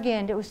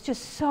 bargained. It was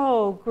just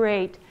so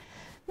great.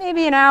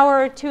 Maybe an hour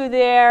or two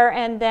there,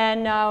 and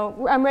then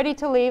I'm ready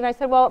to leave. I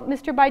said, "Well,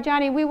 Mr.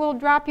 Bajani, we will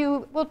drop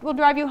you, we'll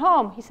drive you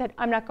home." He said,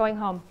 "I'm not going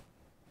home."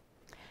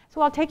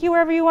 So I'll take you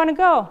wherever you want to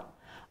go.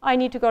 "I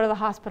need to go to the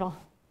hospital."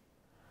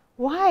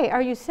 "Why?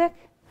 Are you sick?"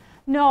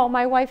 "No,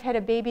 my wife had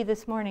a baby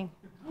this morning."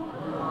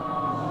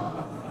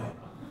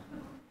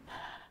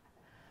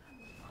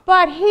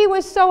 But he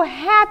was so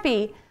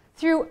happy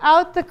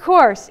throughout the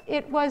course.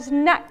 It was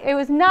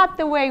not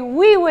the way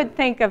we would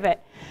think of it.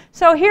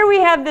 So here we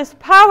have this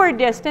power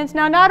distance.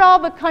 Now, not all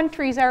the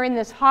countries are in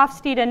this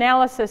Hofstede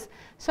analysis,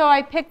 so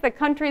I picked the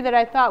country that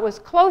I thought was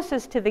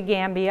closest to the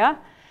Gambia,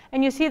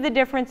 and you see the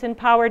difference in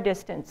power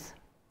distance.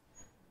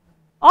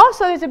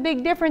 Also, there's a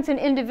big difference in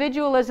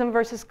individualism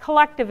versus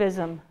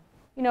collectivism.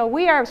 You know,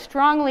 we are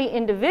strongly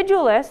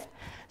individualist,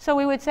 so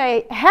we would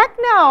say, "Heck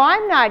no,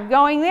 I'm not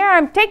going there.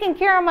 I'm taking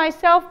care of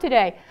myself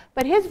today."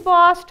 But his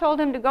boss told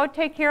him to go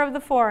take care of the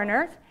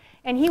foreigners,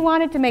 and he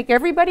wanted to make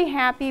everybody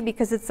happy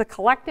because it's a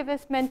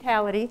collectivist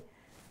mentality,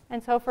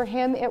 and so for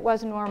him it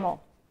was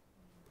normal.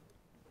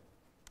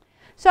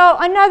 So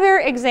another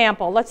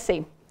example, let's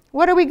see.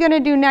 What are we going to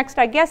do next?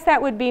 I guess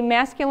that would be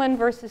masculine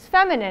versus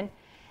feminine.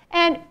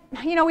 And,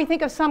 you know, we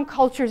think of some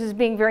cultures as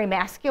being very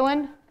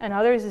masculine and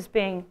others as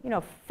being, you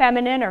know,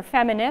 feminine or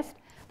feminist.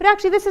 But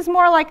actually, this is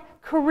more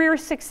like career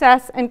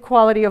success and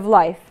quality of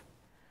life.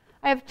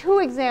 I have two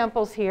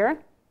examples here.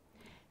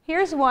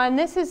 Here's one.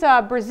 This is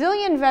a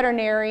Brazilian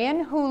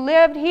veterinarian who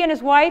lived, he and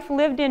his wife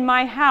lived in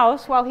my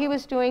house while he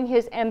was doing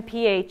his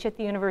MPH at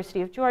the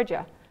University of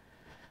Georgia.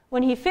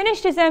 When he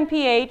finished his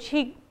MPH,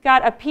 he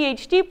got a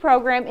PhD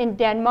program in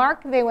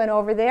Denmark. They went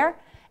over there.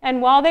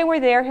 And while they were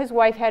there, his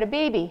wife had a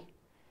baby.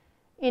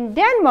 In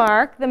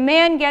Denmark, the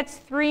man gets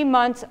 3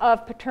 months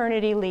of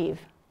paternity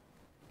leave,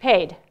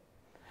 paid.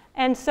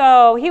 And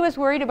so he was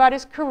worried about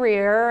his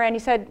career, and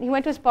he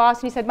went to his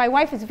boss and he said, "My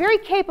wife is very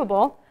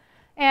capable,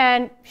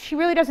 and she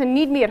really doesn't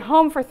need me at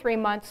home for 3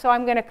 months, so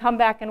I'm going to come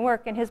back and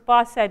work." And his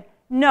boss said,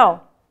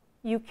 "No,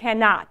 you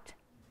cannot.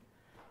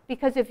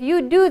 Because if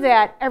you do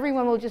that,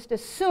 everyone will just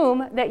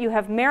assume that you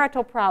have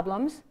marital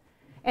problems,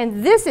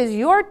 and this is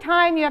your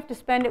time, you have to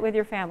spend it with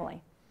your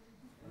family."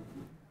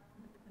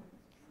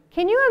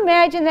 Can you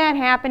imagine that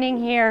happening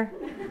here?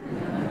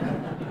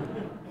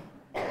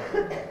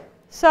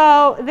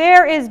 So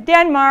there is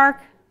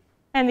Denmark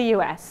and the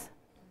US.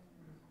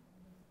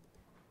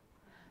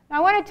 Now, I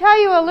want to tell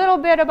you a little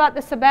bit about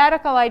the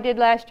sabbatical I did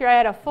last year. I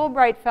had a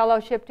Fulbright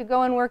fellowship to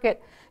go and work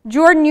at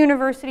Jordan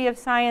University of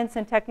Science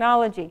and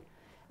Technology.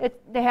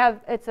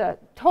 It's a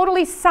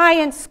totally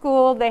science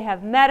school. They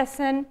have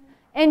medicine,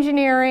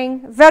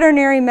 engineering,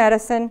 veterinary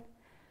medicine,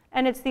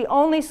 and it's the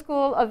only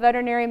school of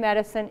veterinary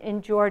medicine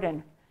in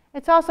Jordan.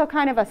 It's also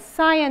kind of a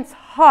science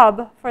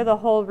hub for the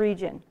whole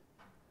region.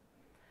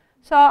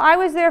 So I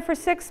was there for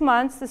 6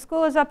 months. The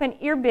school is up in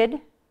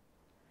Irbid.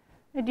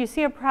 Do you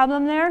see a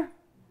problem there?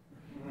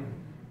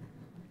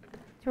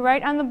 It's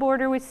right on the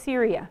border with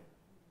Syria.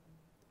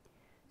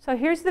 So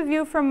here's the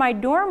view from my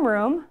dorm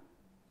room.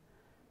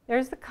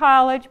 There's the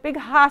college, big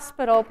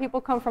hospital.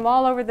 People come from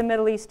all over the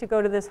Middle East to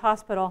go to this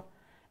hospital.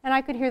 And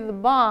I could hear the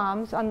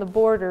bombs on the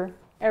border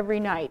every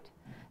night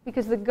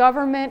because the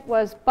government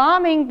was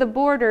bombing the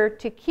border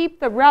to keep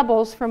the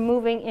rebels from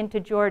moving into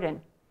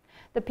Jordan.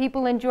 The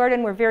people in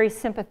Jordan were very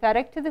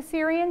sympathetic to the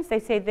Syrians. They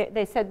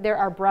said they're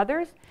our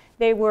brothers.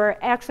 They were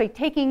actually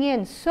taking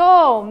in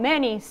so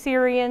many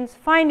Syrians,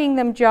 finding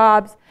them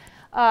jobs.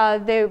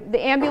 The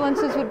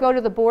ambulances would go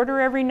to the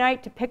border every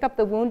night to pick up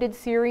the wounded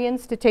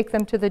Syrians to take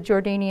them to the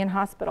Jordanian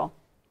hospital.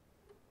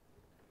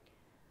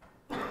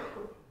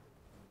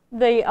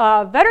 The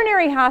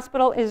veterinary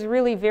hospital is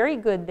really very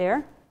good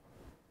there.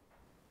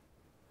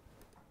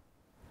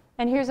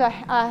 And here's a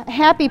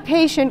happy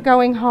patient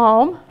going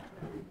home.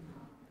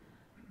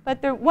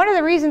 But one of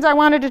the reasons I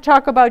wanted to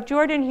talk about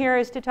Jordan here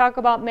is to talk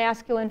about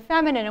masculine,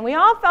 feminine. And we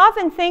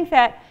often think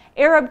that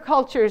Arab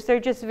cultures, they're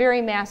just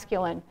very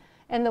masculine.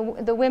 And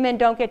the women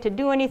don't get to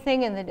do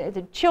anything, and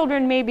the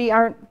children maybe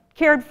aren't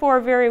cared for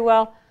very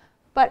well.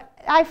 But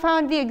I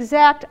found the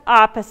exact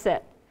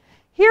opposite.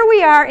 Here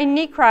we are in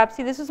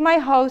necropsy. This is my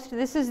host.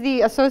 This is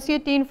the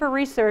Associate Dean for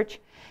Research.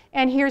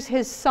 And here's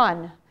his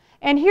son.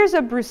 And here's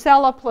a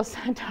Brucella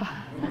placenta.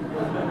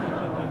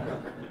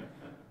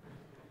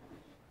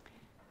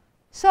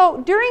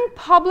 So during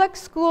public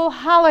school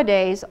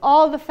holidays,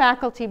 all the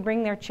faculty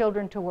bring their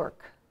children to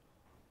work.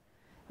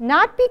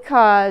 Not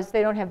because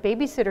they don't have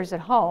babysitters at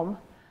home,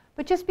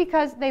 but just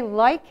because they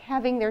like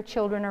having their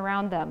children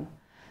around them.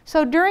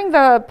 So during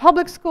the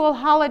public school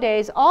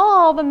holidays,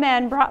 all the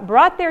men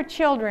brought their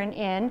children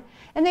in,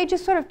 and they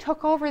just sort of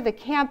took over the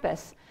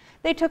campus.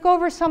 They took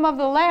over some of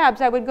the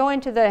labs. I would go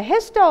into the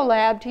histo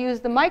lab to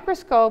use the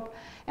microscope,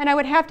 and I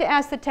would have to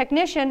ask the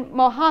technician,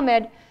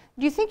 Mohammed,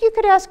 do you think you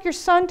could ask your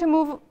son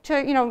to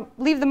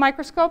leave the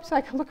microscope so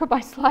I can look at my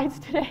slides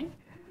today?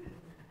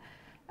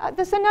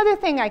 There's another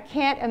thing I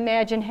can't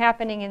imagine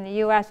happening in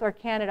the US or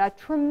Canada,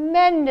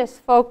 tremendous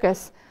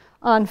focus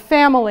on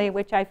family,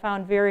 which I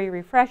found very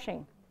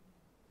refreshing.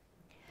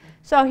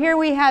 So here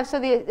we have,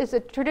 it's a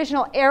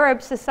traditional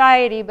Arab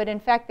society, but in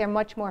fact they're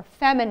much more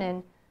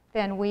feminine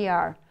than we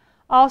are.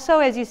 Also,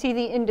 as you see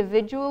the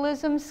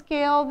individualism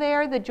scale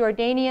there, the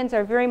Jordanians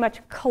are very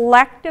much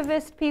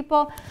collectivist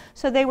people,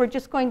 so they were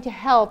just going to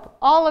help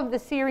all of the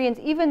Syrians,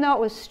 even though it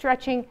was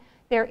stretching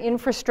their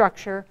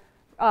infrastructure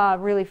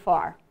really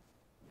far.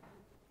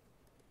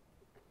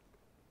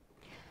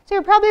 So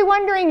you're probably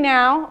wondering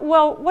now,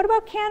 well, what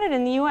about Canada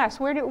and the US?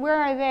 Where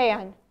are they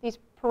on these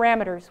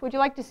parameters? Would you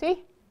like to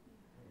see?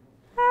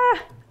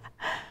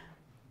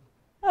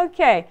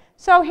 Okay,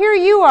 so here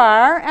you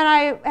are, and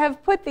I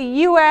have put the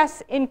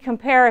US in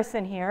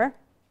comparison here.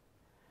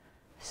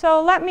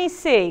 So let me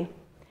see.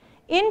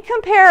 In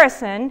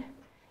comparison,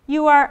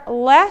 you are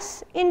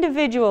less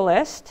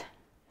individualist.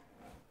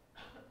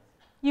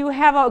 You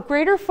have a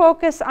greater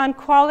focus on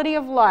quality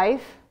of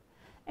life,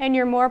 and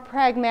you're more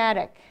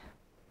pragmatic.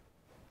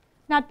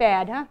 Not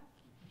bad, huh?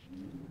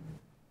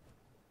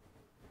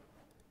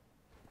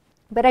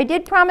 But I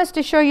did promise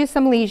to show you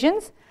some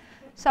lesions,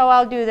 so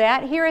I'll do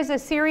that. Here is a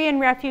Syrian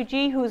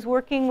refugee who's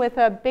working with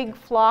a big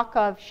flock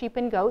of sheep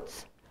and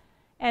goats.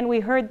 And we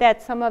heard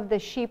that some of the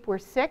sheep were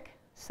sick,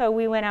 so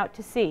we went out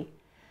to see.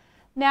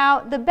 Now,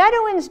 the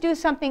Bedouins do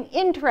something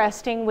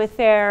interesting with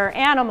their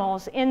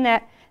animals in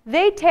that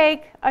they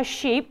take a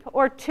sheep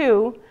or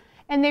two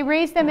and they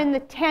raise them in the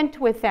tent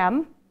with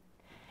them,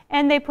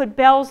 and they put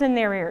bells in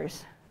their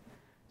ears,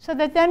 so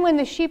that then when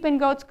the sheep and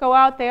goats go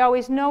out, they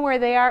always know where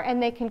they are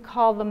and they can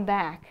call them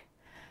back.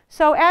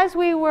 So as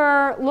we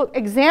were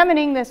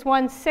examining this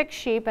one sick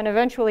sheep and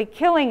eventually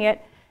killing it,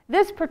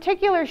 this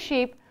particular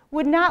sheep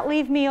would not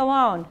leave me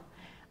alone.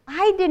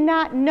 I did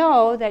not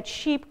know that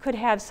sheep could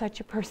have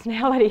such a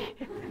personality.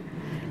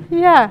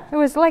 Yeah, it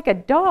was like a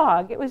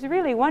dog. It was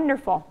really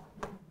wonderful.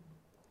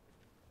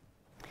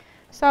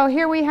 So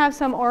here we have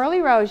some oral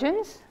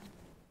erosions.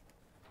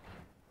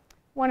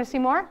 Want to see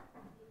more?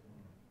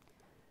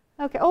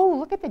 Okay, oh,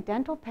 look at the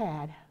dental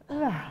pad.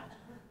 Ugh.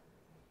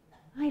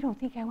 I don't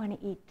think I want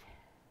to eat.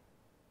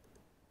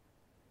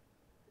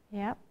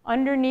 Yep,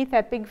 underneath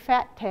that big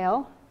fat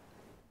tail.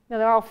 Now,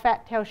 they're all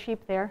fat tail sheep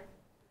there.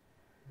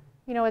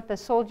 You know what the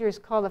soldiers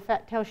call the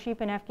fat tail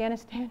sheep in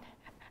Afghanistan?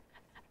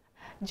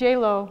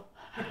 J-Lo.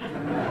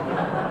 Isn't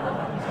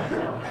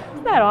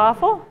that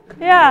awful?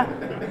 Yeah.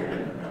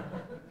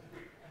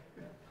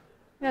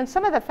 And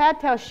some of the fat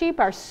tail sheep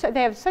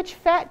they have such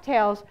fat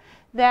tails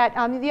that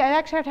they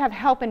actually have to have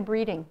help in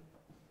breeding.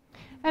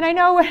 And I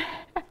know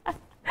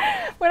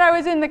when I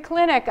was in the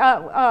clinic,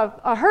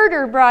 a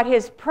herder brought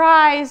his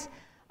prize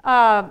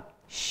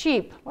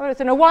sheep. What was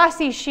it? An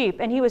Awasi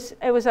sheep, and it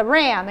was a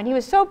ram, and he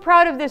was so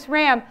proud of this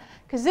ram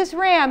because this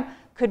ram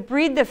could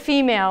breed the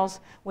females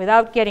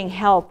without getting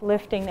help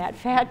lifting that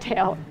fat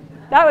tail.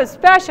 That was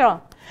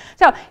special.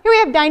 So here we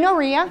have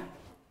dinorrhea.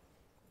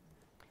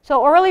 So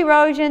oral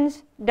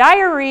erosions,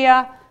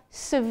 diarrhea,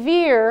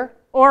 severe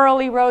oral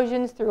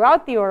erosions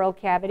throughout the oral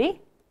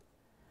cavity.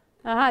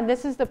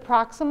 This is the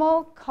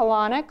proximal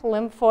colonic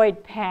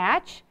lymphoid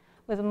patch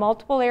with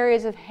multiple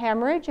areas of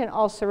hemorrhage and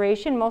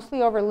ulceration,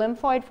 mostly over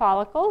lymphoid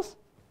follicles.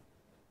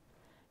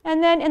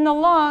 And then in the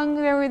lung,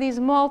 there were these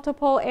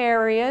multiple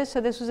areas.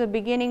 So this was a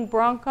beginning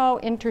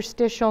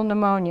bronchointerstitial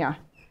pneumonia.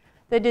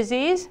 The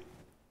disease?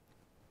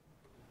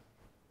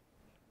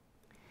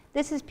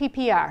 This is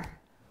PPR.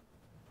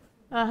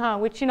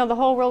 Which, the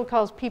whole world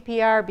calls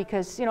PPR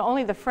because,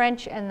 only the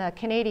French and the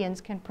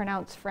Canadians can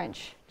pronounce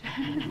French.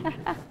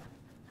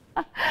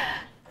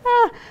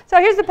 So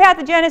here's the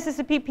pathogenesis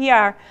of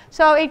PPR.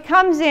 So it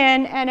comes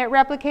in and it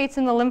replicates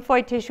in the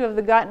lymphoid tissue of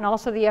the gut and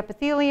also the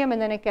epithelium,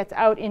 and then it gets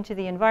out into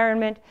the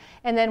environment.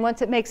 And then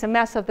once it makes a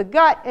mess of the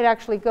gut, it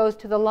actually goes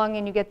to the lung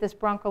and you get this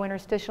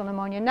bronchointerstitial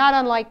pneumonia, not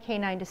unlike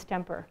canine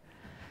distemper.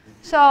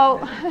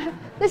 So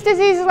this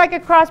disease is like a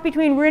cross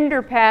between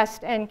rinderpest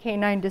and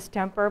canine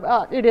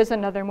distemper. It is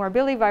another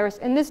morbillivirus,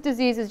 and this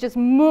disease is just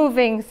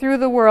moving through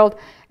the world,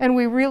 and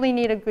we really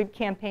need a good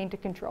campaign to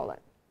control it.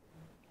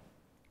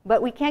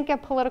 But we can't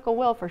get political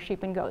will for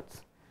sheep and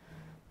goats.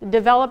 The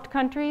developed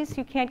countries,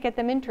 you can't get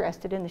them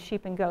interested in the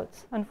sheep and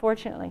goats,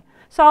 unfortunately.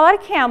 So a lot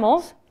of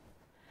camels.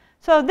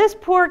 So this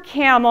poor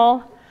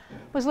camel,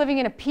 was living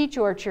in a peach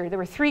orchard. There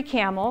were 3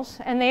 camels,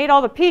 and they ate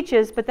all the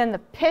peaches, but then the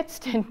pits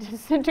didn't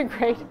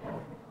disintegrate.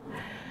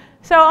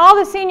 So all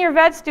the senior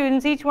vet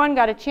students, each one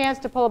got a chance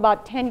to pull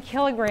about 10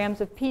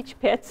 kilograms of peach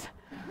pits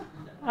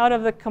out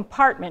of the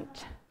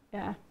compartment.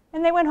 Yeah.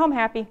 And they went home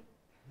happy.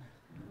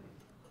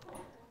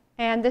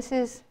 And this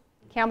is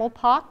camel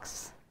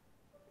pox.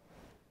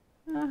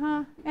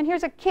 And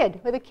here's a kid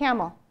with a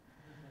camel.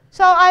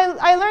 So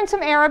I learned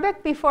some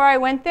Arabic before I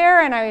went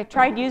there, and I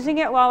tried using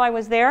it while I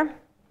was there.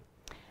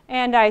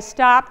 And I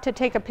stopped to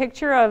take a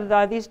picture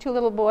of these 2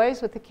 little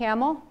boys with the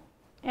camel.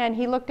 And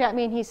he looked at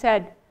me and he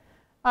said,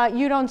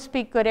 "You don't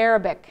speak good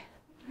Arabic."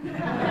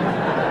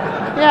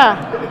 Yeah.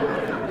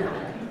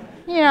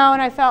 You know,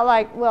 and I felt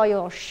like, well, you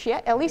little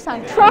shit, at least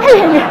I'm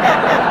trying.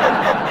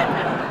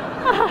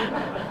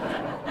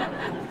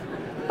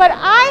 But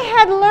I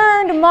had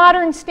learned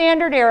modern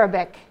standard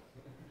Arabic.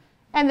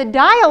 And the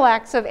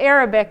dialects of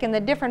Arabic in the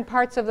different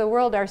parts of the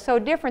world are so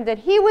different that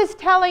he was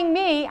telling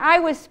me I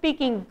was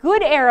speaking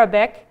good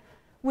Arabic,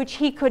 which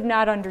he could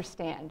not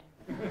understand.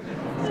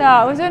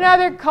 So it was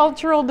another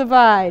cultural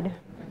divide.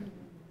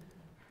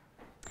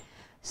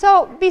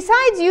 So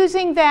besides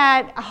using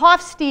that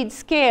Hofstede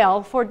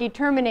scale for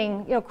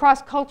determining,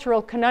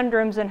 cross-cultural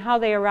conundrums and how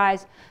they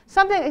arise,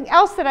 something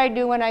else that I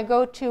do when I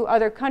go to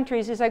other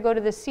countries is I go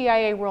to the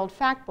CIA World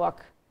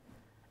Factbook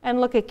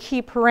and look at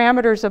key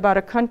parameters about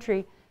a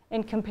country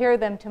and compare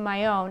them to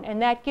my own.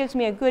 And that gives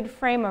me a good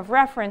frame of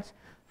reference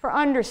for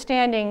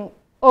understanding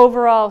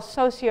overall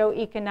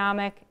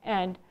socioeconomic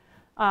and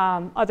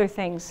other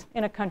things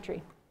in a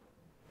country.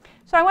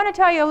 So I want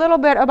to tell you a little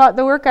bit about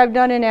the work I've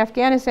done in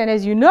Afghanistan.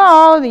 As you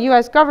know, the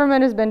US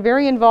government has been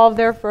very involved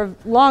there for a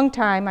long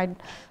time. I'd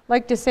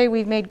like to say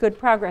we've made good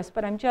progress,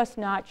 but I'm just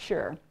not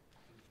sure.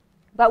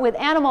 But with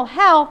animal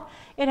health,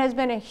 it has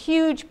been a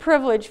huge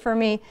privilege for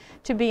me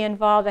to be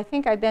involved. I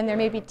think I've been there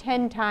maybe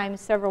 10 times,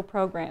 several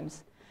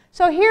programs.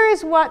 So here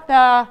is what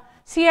the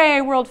CIA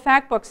World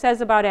Factbook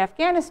says about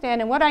Afghanistan,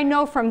 and what I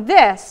know from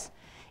this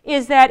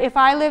is that if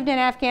I lived in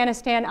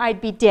Afghanistan, I'd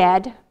be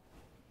dead.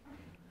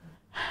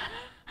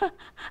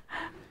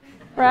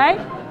 Right?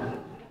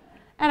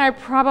 And I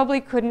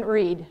probably couldn't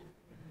read.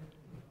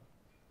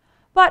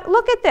 But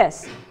look at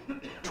this.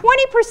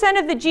 20%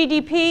 of the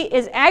GDP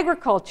is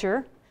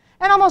agriculture,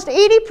 and almost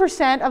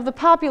 80% of the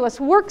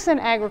populace works in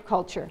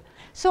agriculture.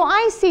 So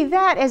I see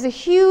that as a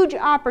huge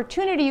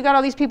opportunity. You've got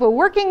all these people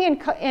working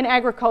in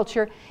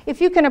agriculture. If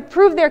you can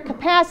improve their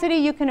capacity,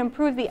 you can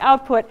improve the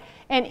output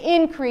and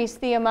increase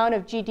the amount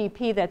of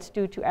GDP that's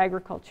due to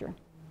agriculture.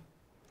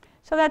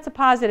 So that's a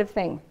positive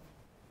thing.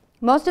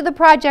 Most of the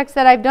projects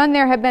that I've done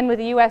there have been with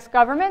the US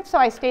government, so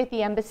I stay at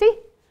the embassy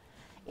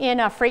in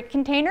a freight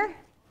container.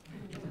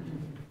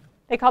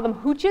 They call them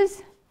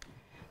hooches.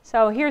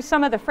 So here's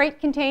some of the freight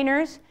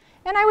containers.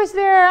 And I was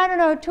there, I don't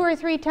know, 2 or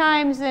 3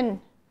 times, and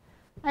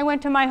I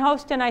went to my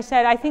host and I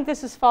said, "I think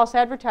this is false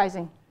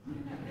advertising."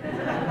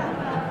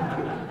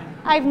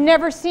 I've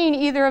never seen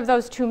either of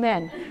those 2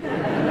 men.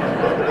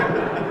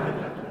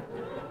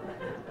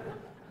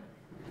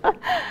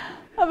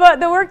 But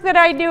the work that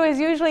I do is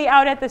usually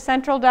out at the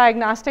Central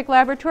Diagnostic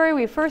Laboratory.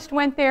 We first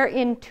went there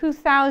in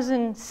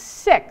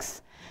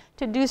 2006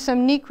 to do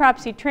some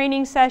necropsy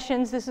training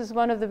sessions. This is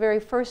one of the very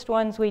first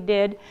ones we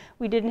did.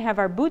 We didn't have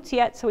our boots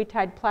yet, so we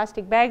tied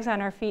plastic bags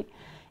on our feet.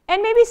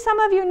 And maybe some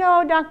of you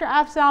know Dr.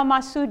 Afzal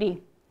Massoudi.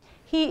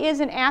 He is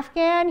an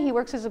Afghan. He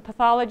works as a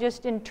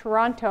pathologist in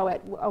Toronto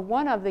at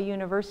one of the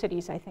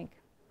universities, I think.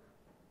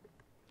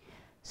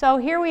 So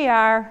here we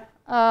are.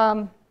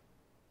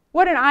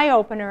 What an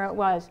eye-opener it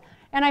was.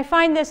 And I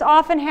find this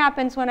often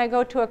happens when I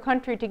go to a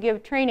country to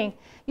give training.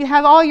 You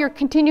have all your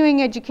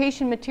continuing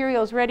education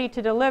materials ready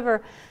to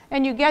deliver,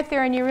 and you get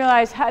there and you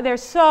realize how they're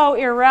so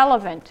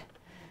irrelevant.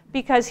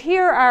 Because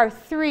here are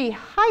 3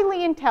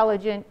 highly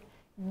intelligent,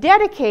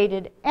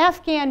 dedicated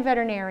Afghan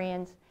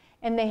veterinarians,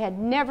 and they had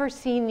never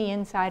seen the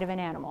inside of an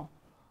animal.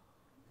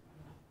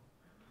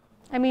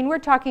 I mean, we're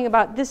talking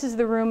about this is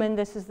the rumen,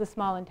 this is the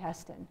small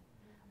intestine.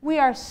 We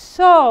are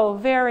so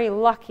very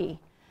lucky.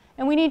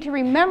 And we need to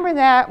remember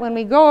that when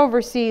we go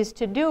overseas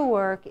to do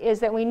work, is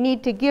that we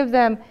need to give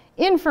them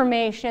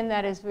information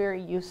that is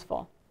very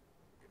useful.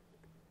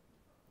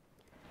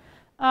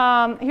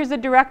 Here's the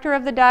director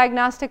of the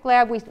diagnostic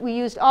lab. We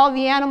used all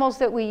the animals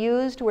that we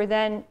used. We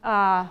did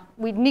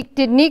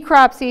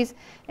necropsies,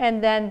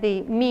 and then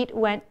the meat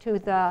went to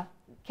the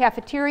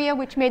cafeteria,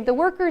 which made the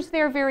workers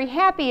there very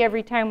happy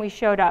every time we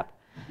showed up.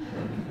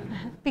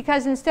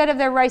 Because instead of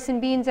their rice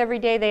and beans every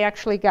day, they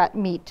actually got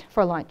meat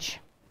for lunch.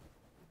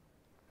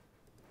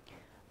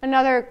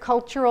 Another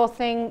cultural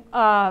thing,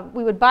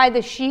 we would buy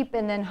the sheep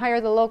and then hire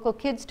the local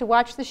kids to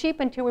watch the sheep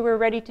until we were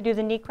ready to do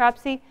the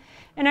necropsy.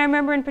 And I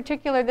remember in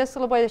particular this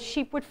little boy, the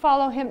sheep would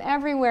follow him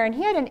everywhere. And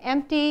he had an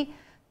empty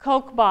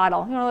Coke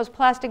bottle, one of those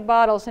plastic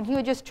bottles, and he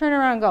would just turn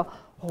around and go,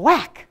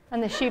 whack, on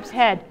the sheep's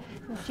head.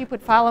 And the sheep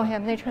would follow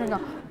him, and they'd turn and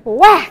go,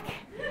 whack.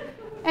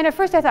 And at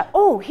first I thought,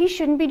 oh, he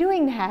shouldn't be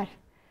doing that.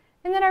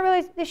 And then I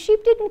realized the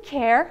sheep didn't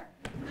care.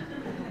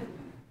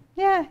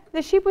 Yeah,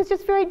 the sheep was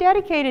just very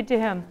dedicated to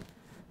him.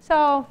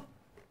 So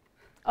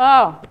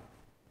Oh.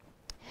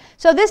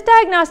 So this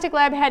diagnostic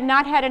lab had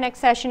not had an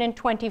accession in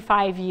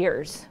 25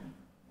 years.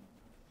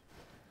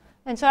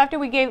 And so after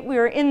we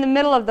were in the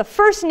middle of the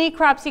first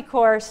necropsy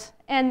course,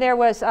 and there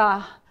was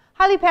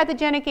highly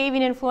pathogenic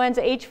avian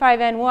influenza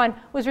H5N1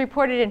 was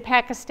reported in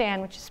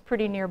Pakistan, which is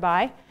pretty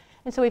nearby.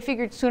 And so we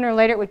figured sooner or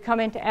later it would come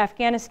into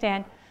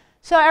Afghanistan.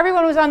 So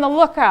everyone was on the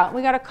lookout.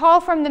 We got a call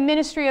from the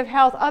Ministry of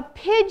Health. A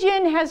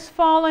pigeon has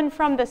fallen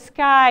from the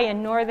sky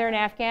in northern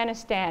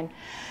Afghanistan.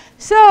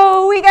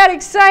 So we got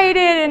excited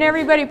and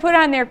everybody put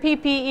on their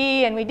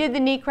PPE and we did the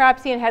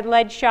necropsy and had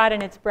lead shot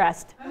in its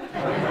breast.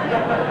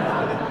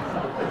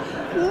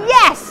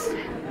 Yes!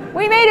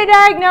 We made a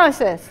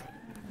diagnosis.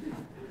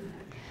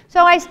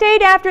 So I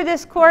stayed after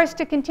this course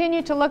to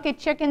continue to look at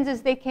chickens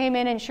as they came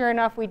in, and sure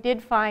enough, we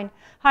did find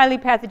highly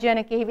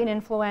pathogenic avian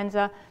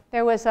influenza.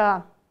 There was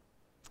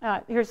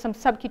here's some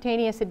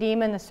subcutaneous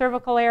edema in the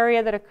cervical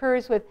area that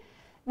occurs with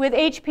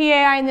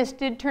HPAI, and this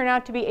did turn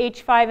out to be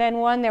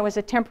H5N1. There was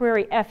a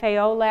temporary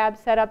FAO lab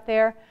set up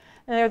there,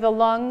 and they're the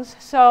lungs.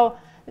 So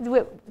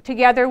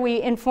together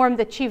we informed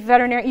the chief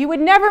veterinarian. You would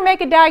never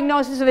make a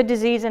diagnosis of a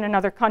disease in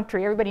another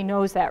country. Everybody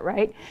knows that,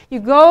 right? You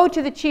go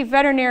to the chief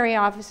veterinary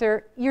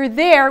officer. You're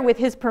there with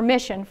his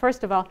permission,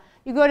 first of all.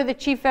 You go to the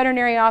chief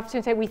veterinary officer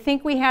and say, we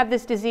think we have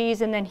this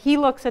disease, and then he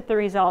looks at the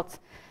results.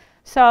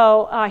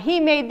 So he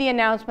made the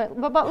announcement.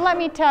 But let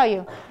me tell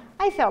you,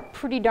 I felt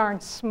pretty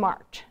darn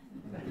smart.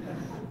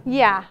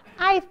 Yeah,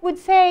 I would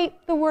say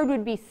the word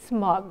would be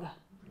smug.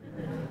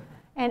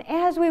 And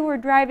as we were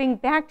driving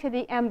back to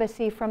the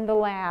embassy from the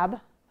lab,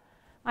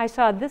 I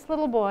saw this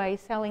little boy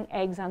selling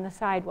eggs on the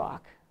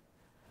sidewalk.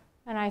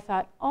 And I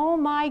thought, oh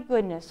my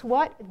goodness,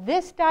 what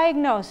this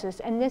diagnosis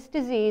and this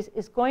disease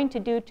is going to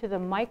do to the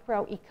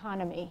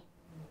microeconomy.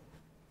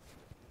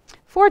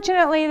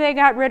 Fortunately, they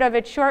got rid of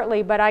it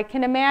shortly, but I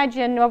can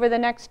imagine over the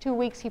next 2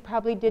 weeks he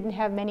probably didn't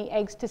have many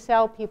eggs to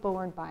sell. People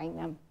weren't buying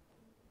them.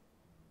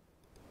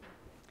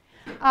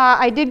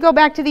 I did go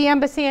back to the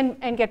embassy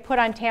and get put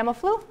on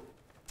Tamiflu.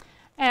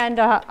 And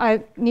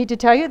I need to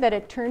tell you that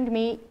it turned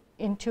me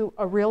into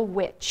a real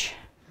witch.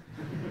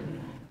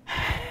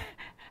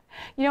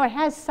 You know, it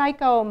has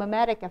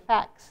psychomimetic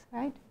effects,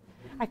 right?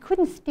 I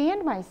couldn't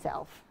stand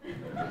myself.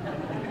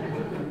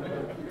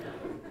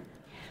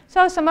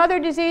 So some other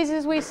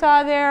diseases we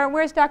saw there.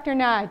 Where's Dr.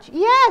 Naj?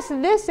 Yes,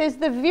 this is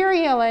the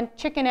virulent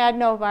chicken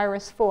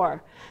adenovirus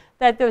 4.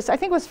 That was, I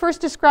think, was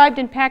first described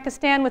in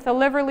Pakistan with the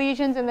liver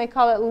lesions, and they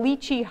call it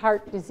leechy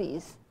heart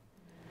disease.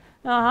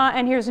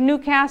 And here's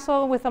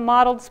Newcastle with a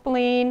mottled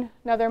spleen,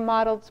 another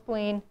mottled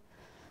spleen.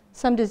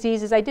 Some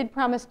diseases. I did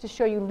promise to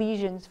show you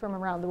lesions from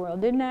around the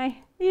world, didn't I?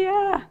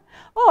 Yeah.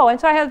 Oh,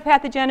 and so I have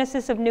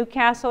pathogenesis of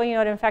Newcastle. You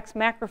know, it infects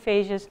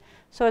macrophages,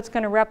 so it's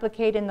going to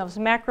replicate in those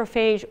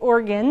macrophage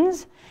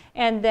organs,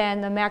 and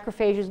then the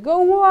macrophages go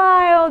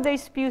wild. They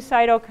spew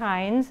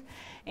cytokines,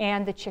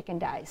 and the chicken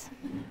dies.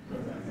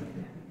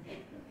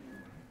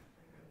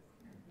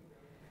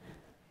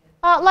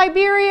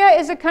 Liberia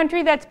is a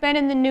country that's been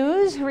in the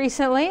news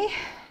recently,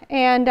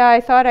 and I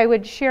thought I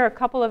would share a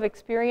couple of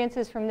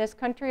experiences from this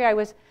country. I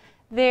was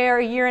there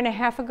a year and a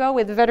half ago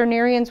with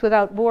Veterinarians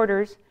Without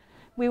Borders.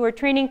 We were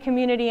training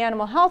community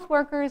animal health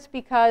workers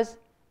because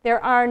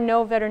there are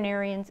no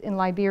veterinarians in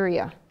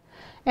Liberia.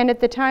 And at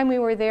the time we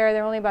were there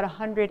were only about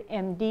 100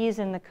 MDs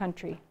in the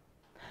country.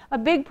 A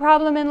big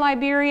problem in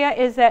Liberia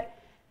is that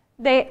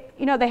they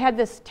had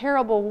this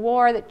terrible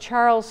war that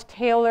Charles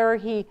Taylor,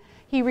 he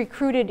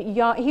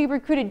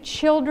recruited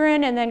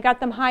children and then got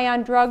them high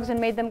on drugs and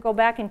made them go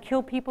back and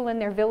kill people in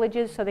their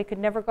villages so they could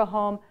never go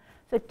home.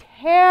 It's a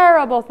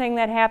terrible thing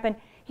that happened.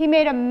 He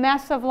made a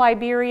mess of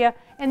Liberia,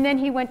 and then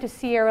he went to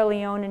Sierra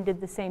Leone and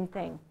did the same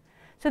thing.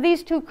 So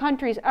these two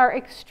countries are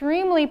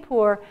extremely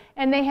poor,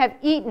 and they have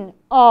eaten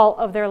all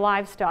of their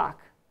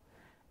livestock.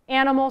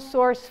 Animal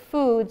source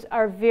foods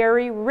are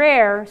very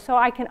rare, so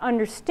I can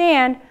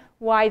understand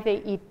why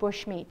they eat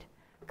bushmeat.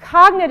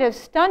 Cognitive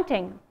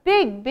stunting,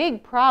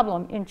 big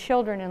problem in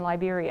children in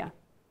Liberia.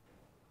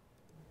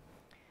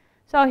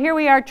 So here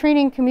we are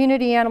training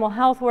community animal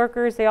health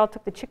workers. They all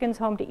took the chickens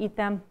home to eat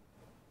them.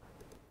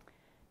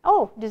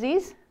 Oh,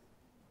 disease?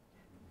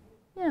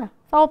 Yeah,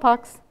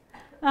 foulpox.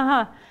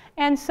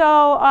 And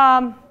so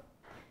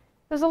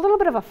there was a little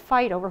bit of a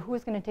fight over who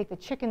was going to take the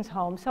chickens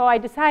home. So I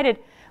decided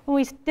when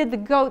we did the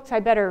goats, I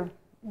better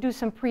do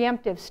some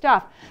preemptive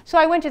stuff. So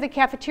I went to the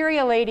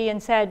cafeteria lady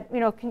and said,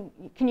 you know,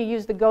 can you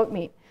use the goat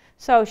meat?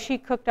 So she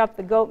cooked up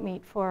the goat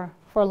meat for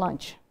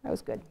lunch. That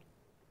was good.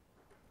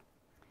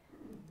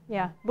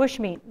 Yeah,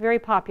 bushmeat, very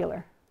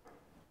popular.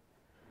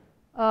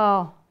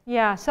 Oh,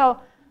 yeah, so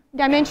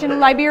I mentioned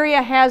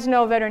Liberia has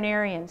no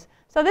veterinarians.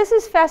 So this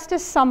is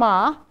Festus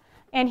Sama,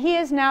 and he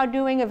is now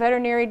doing a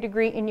veterinary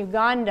degree in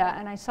Uganda,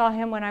 and I saw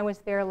him when I was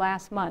there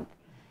last month.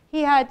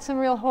 He had some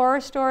real horror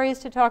stories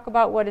to talk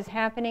about what is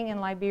happening in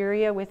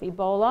Liberia with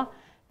Ebola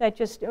that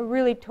just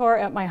really tore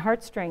at my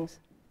heartstrings.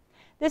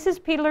 This is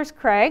Peetlers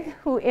Craig,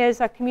 who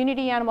is a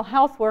community animal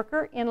health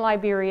worker in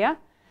Liberia,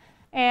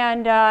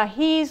 and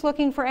he's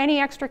looking for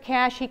any extra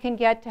cash he can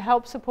get to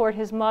help support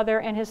his mother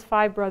and his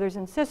 5 brothers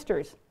and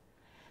sisters.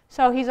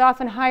 So he's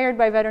often hired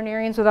by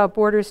Veterinarians Without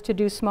Borders to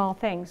do small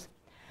things.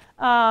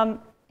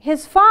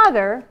 His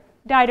father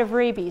died of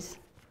rabies.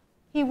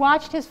 He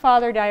watched his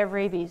father die of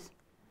rabies.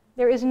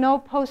 There is no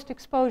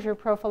post-exposure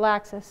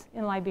prophylaxis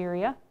in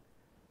Liberia.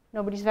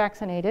 Nobody's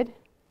vaccinated.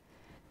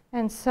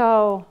 And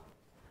so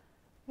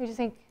I just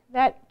think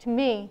that, to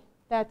me,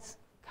 that's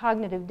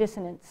cognitive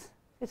dissonance.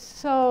 It's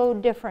so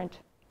different.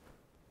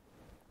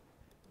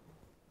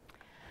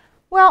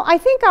 Well, I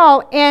think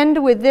I'll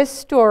end with this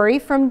story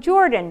from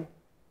Jordan.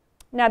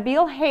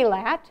 Nabil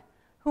Haylat,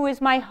 who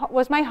was my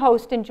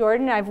host in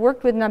Jordan. I've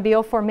worked with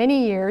Nabil for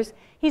many years.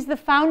 He's the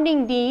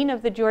founding dean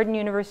of the Jordan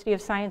University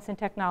of Science and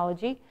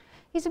Technology.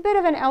 He's a bit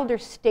of an elder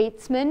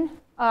statesman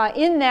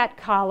in that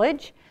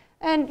college.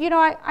 And, you know,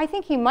 I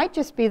think he might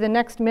just be the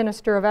next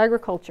Minister of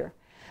Agriculture.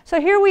 So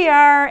here we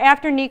are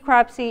after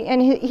necropsy, and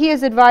he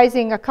is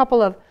advising a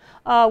couple of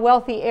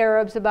wealthy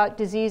Arabs about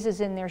diseases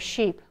in their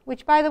sheep,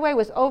 which, by the way,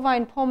 was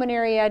ovine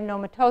pulmonary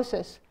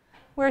adenomatosis.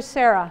 Where's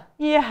Sarah?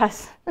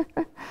 Yes.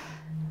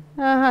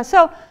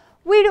 So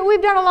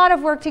we've done a lot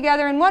of work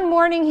together, and one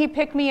morning he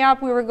picked me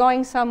up. We were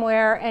going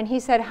somewhere, and he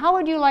said, how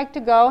would you like to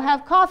go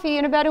have coffee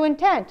in a Bedouin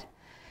tent?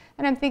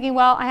 And I'm thinking,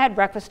 well, I had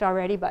breakfast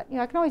already, but you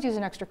know, I can always use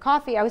an extra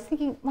coffee. I was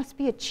thinking, must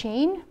be a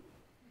chain?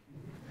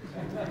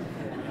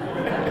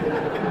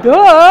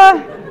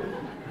 Duh!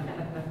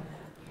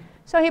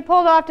 So he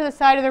pulled off to the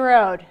side of the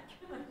road.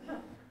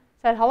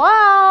 Said,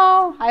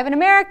 hello, I have an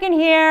American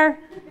here.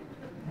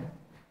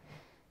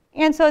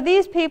 And so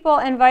these people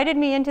invited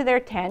me into their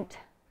tent,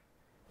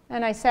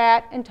 and I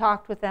sat and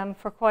talked with them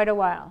for quite a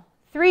while.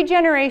 3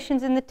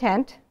 generations in the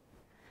tent.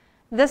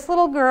 This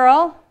little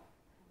girl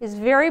is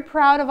very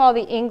proud of all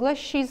the English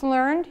she's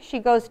learned. She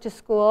goes to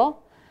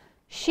school.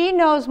 She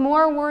knows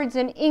more words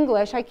in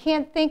English. I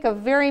can't think of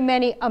very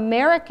many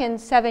American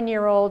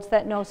 7-year-olds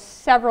that know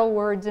several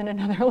words in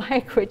another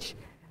language.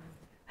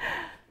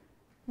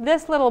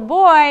 This little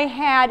boy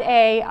had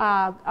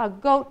a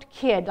goat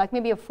kid, like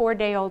maybe a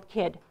 4-day-old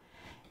kid.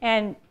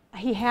 And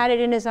he had it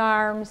in his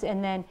arms,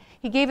 and then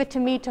he gave it to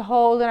me to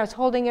hold, and I was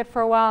holding it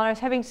for a while, and I was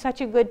having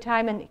such a good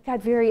time, and it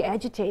got very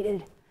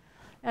agitated.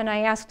 And I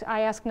asked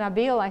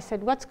Nabil, I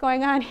said, what's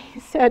going on? He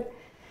said,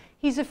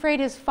 he's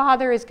afraid his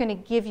father is going to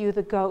give you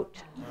the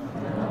goat.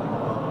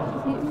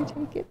 You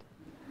take it.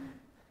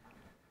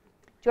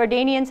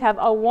 Jordanians have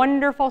a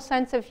wonderful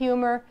sense of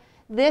humor.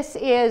 This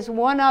is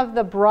one of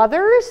the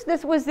brothers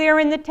that was there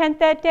in the tent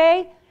that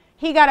day.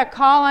 He got a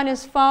call on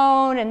his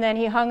phone, and then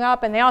he hung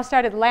up, and they all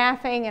started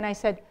laughing. And I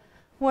said,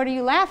 what are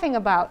you laughing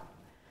about?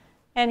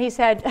 And he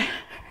said,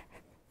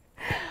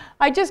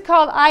 I just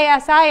called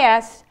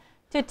ISIS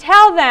to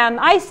tell them,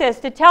 ISIS,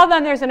 to tell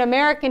them there's an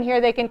American here,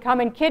 they can come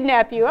and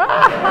kidnap you.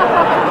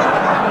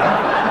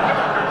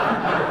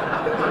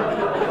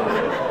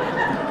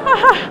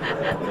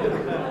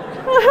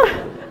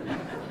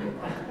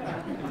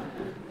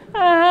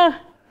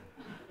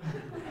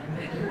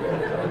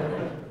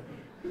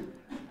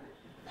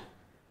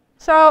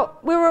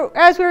 So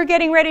as we were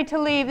getting ready to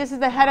leave, this is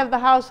the head of the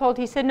household,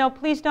 he said, no,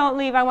 please don't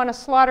leave. I want to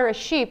slaughter a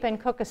sheep and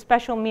cook a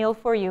special meal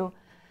for you.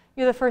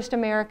 You're the first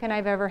American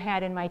I've ever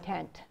had in my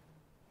tent.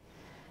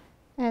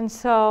 And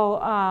so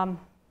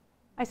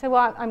I said,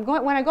 well,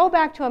 when I go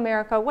back to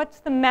America, what's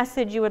the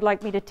message you would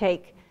like me to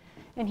take?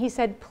 And he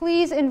said,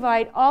 please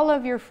invite all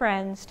of your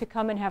friends to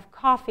come and have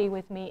coffee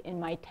with me in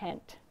my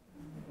tent.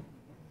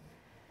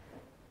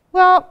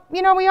 Well,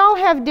 you know, we all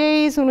have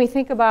days when we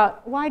think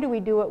about, why do we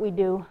do what we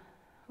do?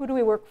 Who do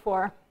we work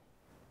for?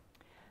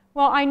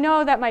 Well, I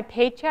know that my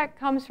paycheck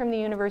comes from the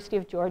University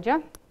of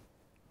Georgia.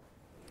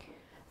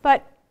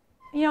 But,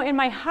 you know, in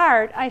my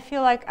heart, I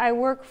feel like I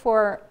work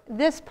for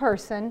this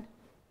person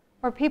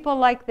or people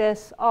like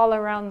this all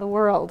around the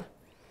world.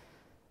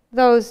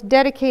 Those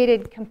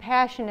dedicated,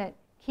 compassionate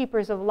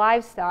keepers of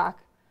livestock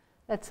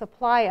that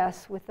supply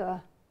us with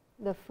the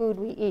food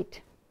we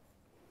eat.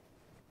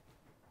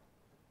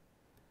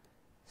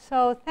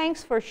 So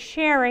thanks for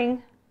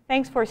sharing.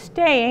 Thanks for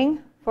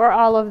staying for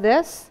all of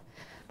this,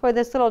 for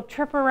this little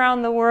trip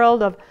around the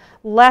world of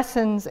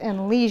lessons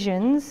and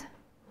lesions.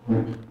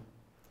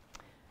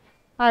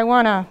 I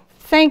want to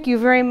thank you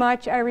very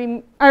much. I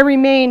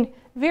remain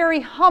very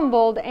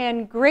humbled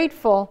and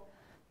grateful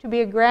to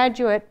be a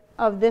graduate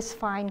of this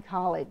fine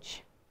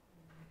college.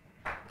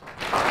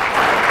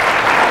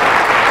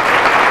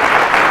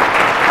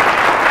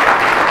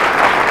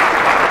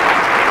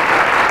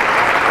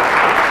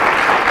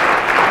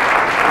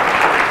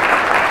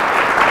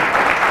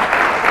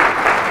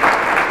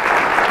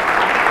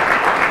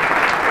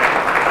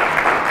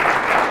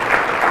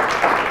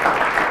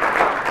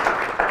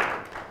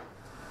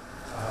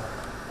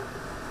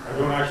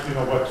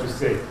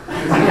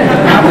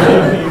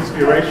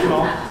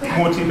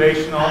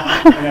 Motivational,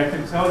 and I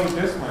can tell you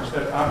this much,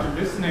 that after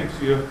listening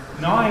to you,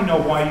 now I know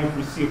why you've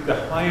received the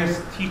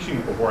highest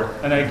teaching award.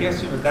 And I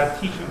guess, you know, that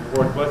teaching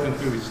award wasn't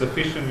really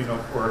sufficient, you know,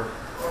 for,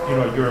 you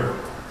know, your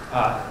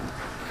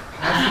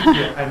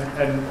capacity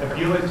and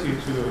ability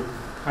to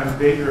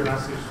convey your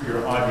message to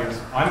your audience,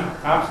 I'm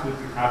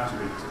absolutely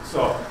captivated.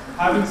 So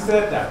having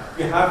said that,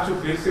 we have to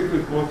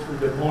basically go through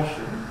the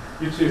motion,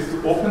 which is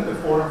to open the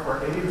forum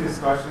for any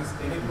discussions,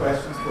 any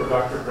questions for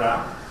Dr.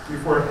 Brown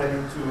before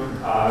heading to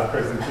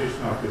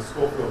presentation of the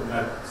Schofield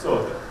method.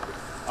 So the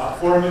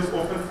forum is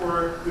open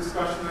for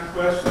discussion and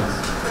questions.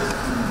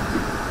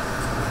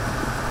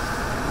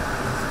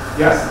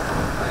 Yes?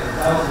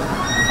 That was a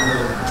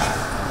really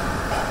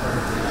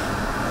presentation,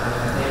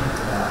 and thank you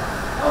for that.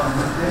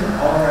 We've been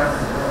all around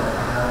the world,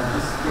 and I'm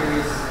just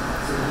curious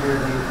to hear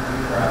the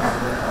perhaps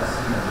what else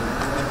you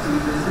went to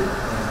visit in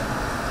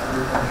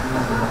other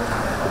countries and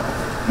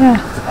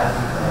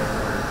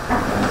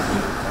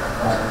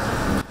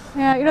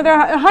Yeah, you know, there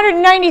are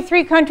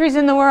 193 countries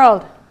in the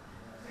world.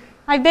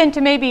 I've been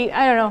to maybe,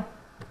 I don't know,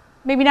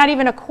 maybe not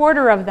even a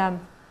quarter of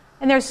them.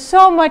 And there's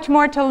so much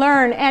more to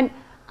learn. And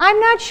I'm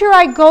not sure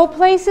I go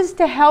places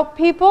to help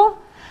people.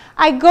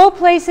 I go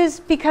places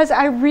because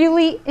I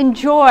really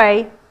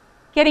enjoy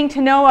getting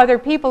to know other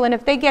people. And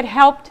if they get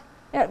helped,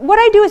 what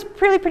I do is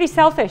really pretty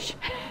selfish.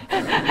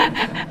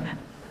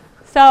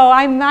 So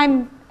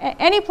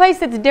any place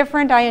that's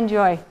different, I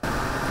enjoy.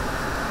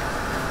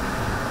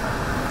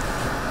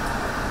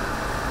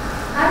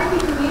 How did you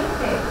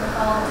communicate with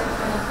all the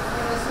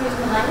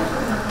different, languages?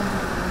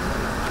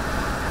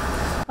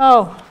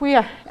 Oh,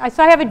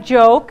 so I have a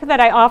joke that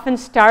I often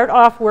start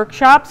off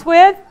workshops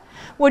with.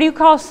 What do you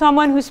call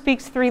someone who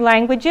speaks 3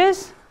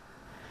 languages?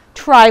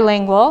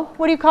 Trilingual.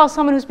 What do you call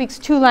someone who speaks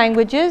 2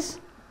 languages?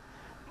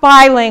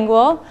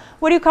 Bilingual.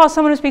 What do you call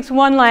someone who speaks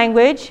 1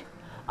 language?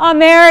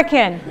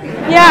 American.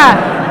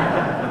 Yeah.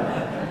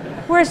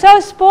 We're so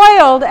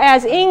spoiled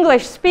as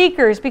English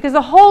speakers because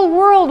the whole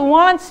world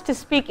wants to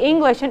speak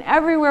English, and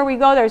everywhere we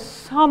go there's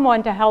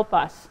someone to help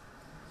us.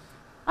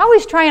 I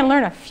always try and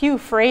learn a few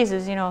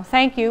phrases, you know,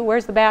 thank you,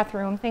 where's the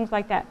bathroom, things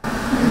like that.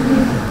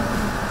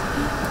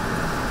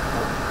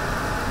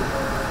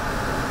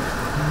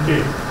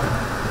 Okay.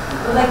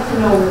 I'd like to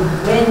know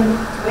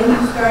when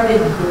you started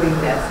doing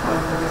that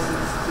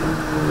overseas to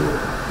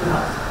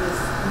help these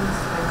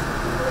kinds of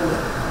people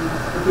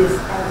with this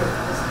kind of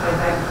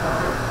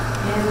agriculture,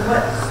 and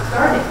what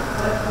started,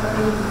 what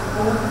made you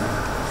go with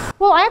it?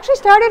 Well, I actually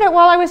started it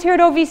while I was here at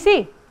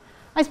OVC.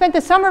 I spent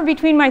the summer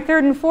between my 3rd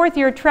and 4th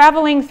year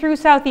traveling through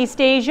Southeast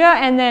Asia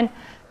and then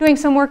doing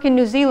some work in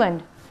New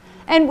Zealand.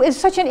 And with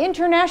such an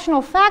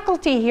international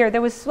faculty here,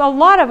 there was a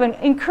lot of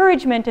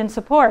encouragement and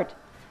support.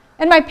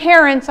 And my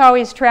parents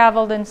always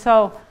traveled, and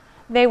so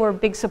they were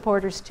big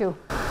supporters too.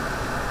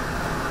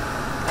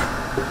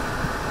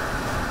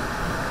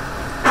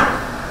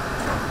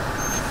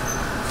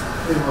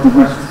 Any more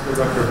questions for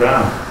Dr.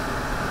 Brown?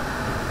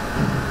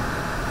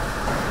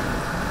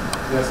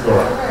 Yes,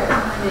 Laura.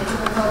 Is it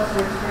difficult to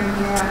return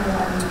here after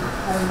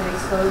having been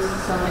exposed to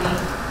so many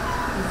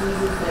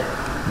diseases that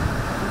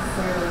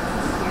necessarily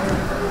don't scare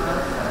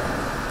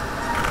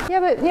you? Yeah,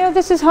 but you know,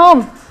 this is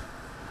home.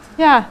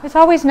 Yeah, it's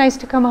always nice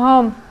to come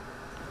home.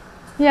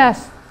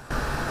 Yes.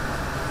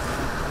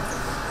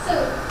 So,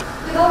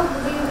 with all the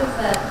diseases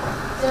that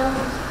don't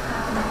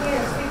happen here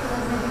as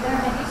frequently as they do there,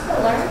 have you still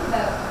learned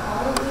about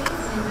all of these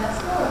in vet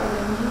school, or are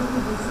there new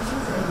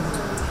diseases sort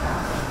of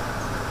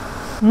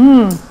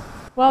travel?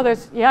 Well,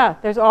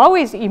 there's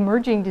always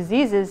emerging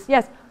diseases.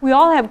 Yes, we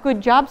all have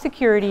good job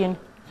security in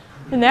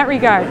that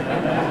regard.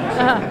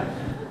 I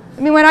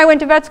mean, when I went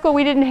to vet school,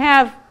 we didn't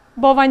have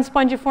bovine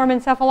spongiform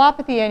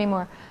encephalopathy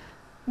anymore.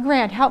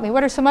 Grant, help me.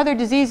 What are some other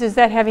diseases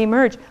that have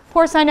emerged?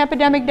 Porcine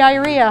epidemic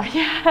diarrhea.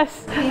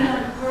 Yes.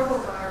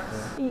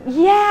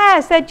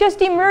 Yes, that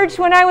just emerged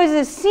when I was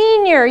a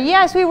senior.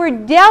 Yes, we were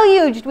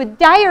deluged with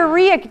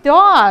diarrheic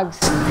dogs.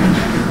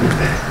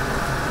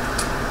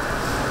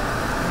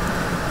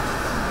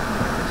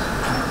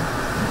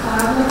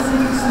 Thank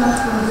you so much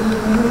for the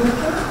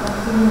lecture.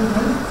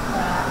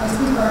 I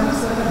speak Arabic,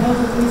 so I can help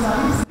you 3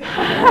 times.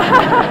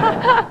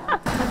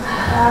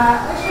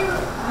 Actually,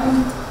 I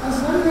was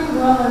wondering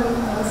while I was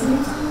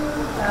listening to you,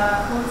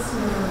 what's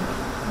your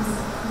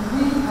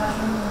really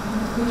passion and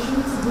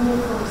motivation to do it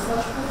for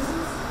research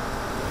places?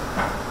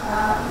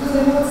 Because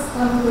I know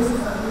some places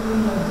are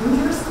really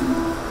dangerous to do,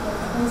 like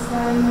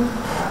Afghanistan,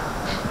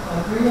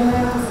 Liberian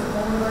animals, like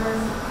Delaware.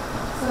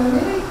 So I'm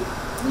really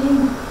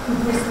being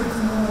interested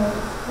to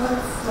know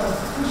what's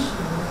fishy,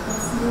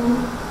 what's your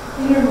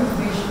inner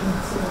motivation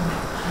to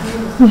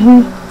do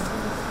it.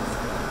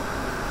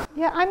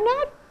 Yeah, I'm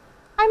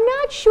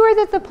not sure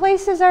that the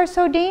places are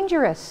so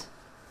dangerous.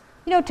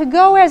 You know, to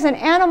go as an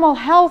animal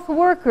health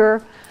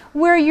worker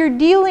where you're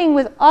dealing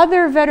with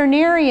other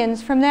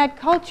veterinarians from that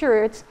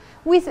culture,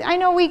 I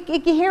know we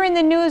hear in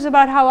the news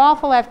about how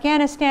awful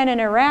Afghanistan and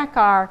Iraq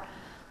are,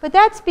 but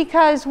that's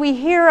because we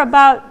hear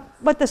about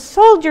what the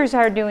soldiers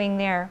are doing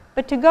there.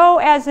 But to go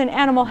as an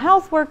animal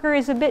health worker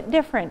is a bit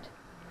different.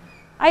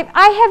 I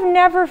have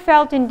never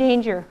felt in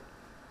danger,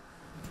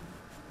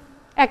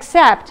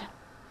 except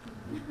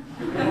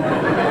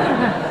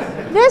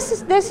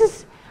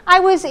I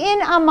was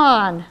in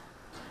Amman.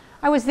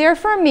 I was there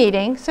for a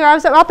meeting, so I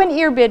was up in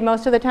Irbid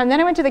most of the time. Then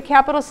I went to the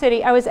capital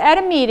city. I was at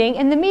a meeting,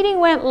 and the meeting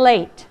went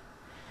late.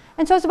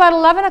 And so it's about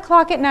 11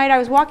 o'clock at night. I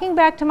was walking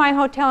back to my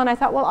hotel, and I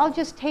thought, well, I'll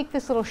just take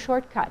this little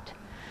shortcut.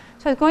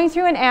 So I was going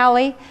through an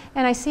alley,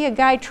 and I see a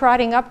guy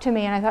trotting up to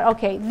me, and I thought,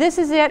 okay, this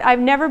is it. I've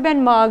never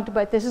been mugged,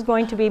 but this is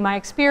going to be my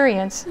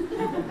experience.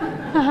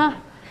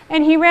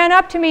 And he ran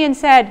up to me and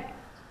said,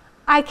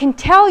 I can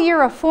tell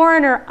you're a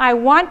foreigner. I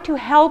want to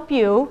help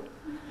you.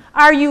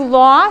 Are you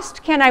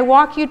lost? Can I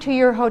walk you to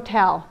your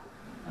hotel?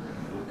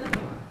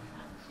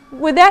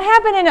 Would that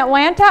happen in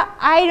Atlanta?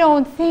 I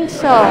don't think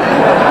so.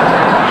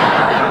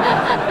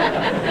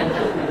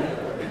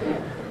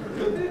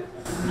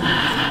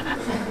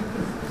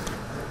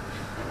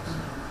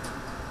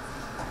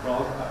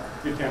 Well,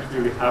 we can't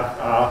really have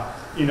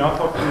enough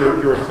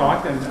of your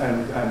talk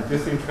and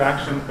this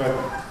interaction, but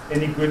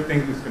any good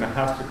thing is going to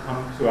have to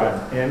come to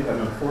an end,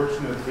 and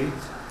unfortunately,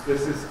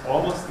 this is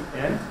almost the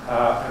end,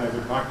 and I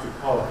would like to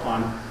call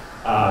upon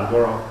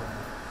Laura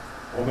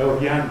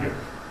Omelvianiuk.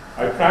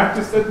 I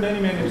practiced it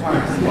many, many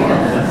times,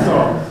 Laura.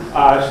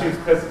 So she's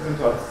president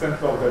of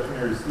Central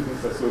Veterinary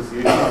Students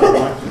Association. I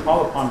want to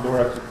call upon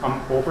Laura to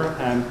come over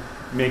and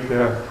make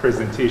the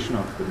presentation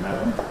of the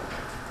medal.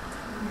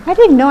 I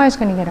didn't know I was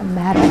going to get a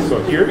medal.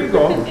 So here we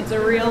go. It's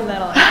a real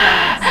medal,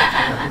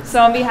 I promise.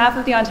 So on behalf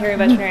of the Ontario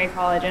Veterinary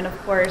College, and of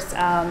course,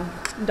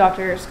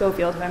 Dr.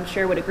 Schofield, who I'm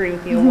sure would agree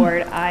with the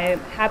award, I am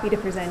happy to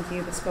present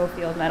you the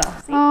Schofield Medal.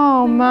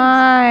 Oh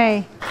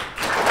my.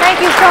 Thank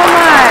you so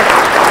much.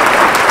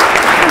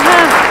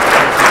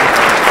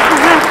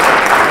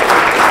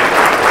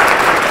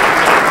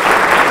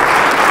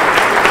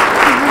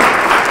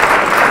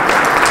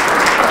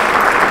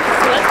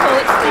 So let's hold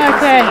it.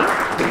 Okay.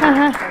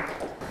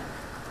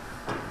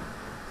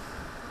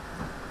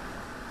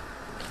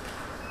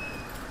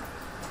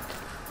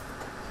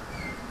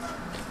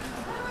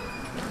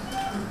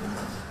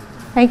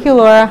 Thank you,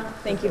 Laura.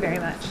 Thank you very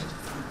much.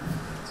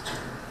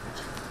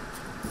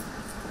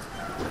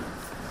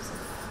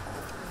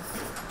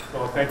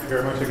 So thank you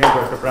very much again,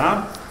 Dr.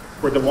 Brown,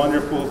 for the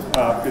wonderful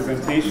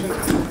presentation.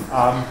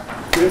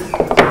 This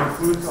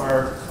concludes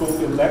our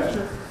Schofield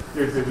lecture.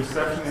 There's a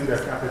reception in the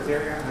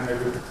cafeteria, and I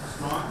would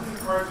strongly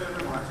encourage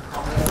everyone to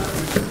come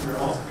over. We're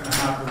also going to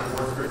have the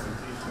award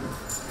presentation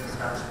in the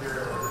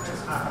cafeteria over the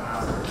next half an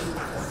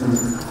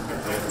hour.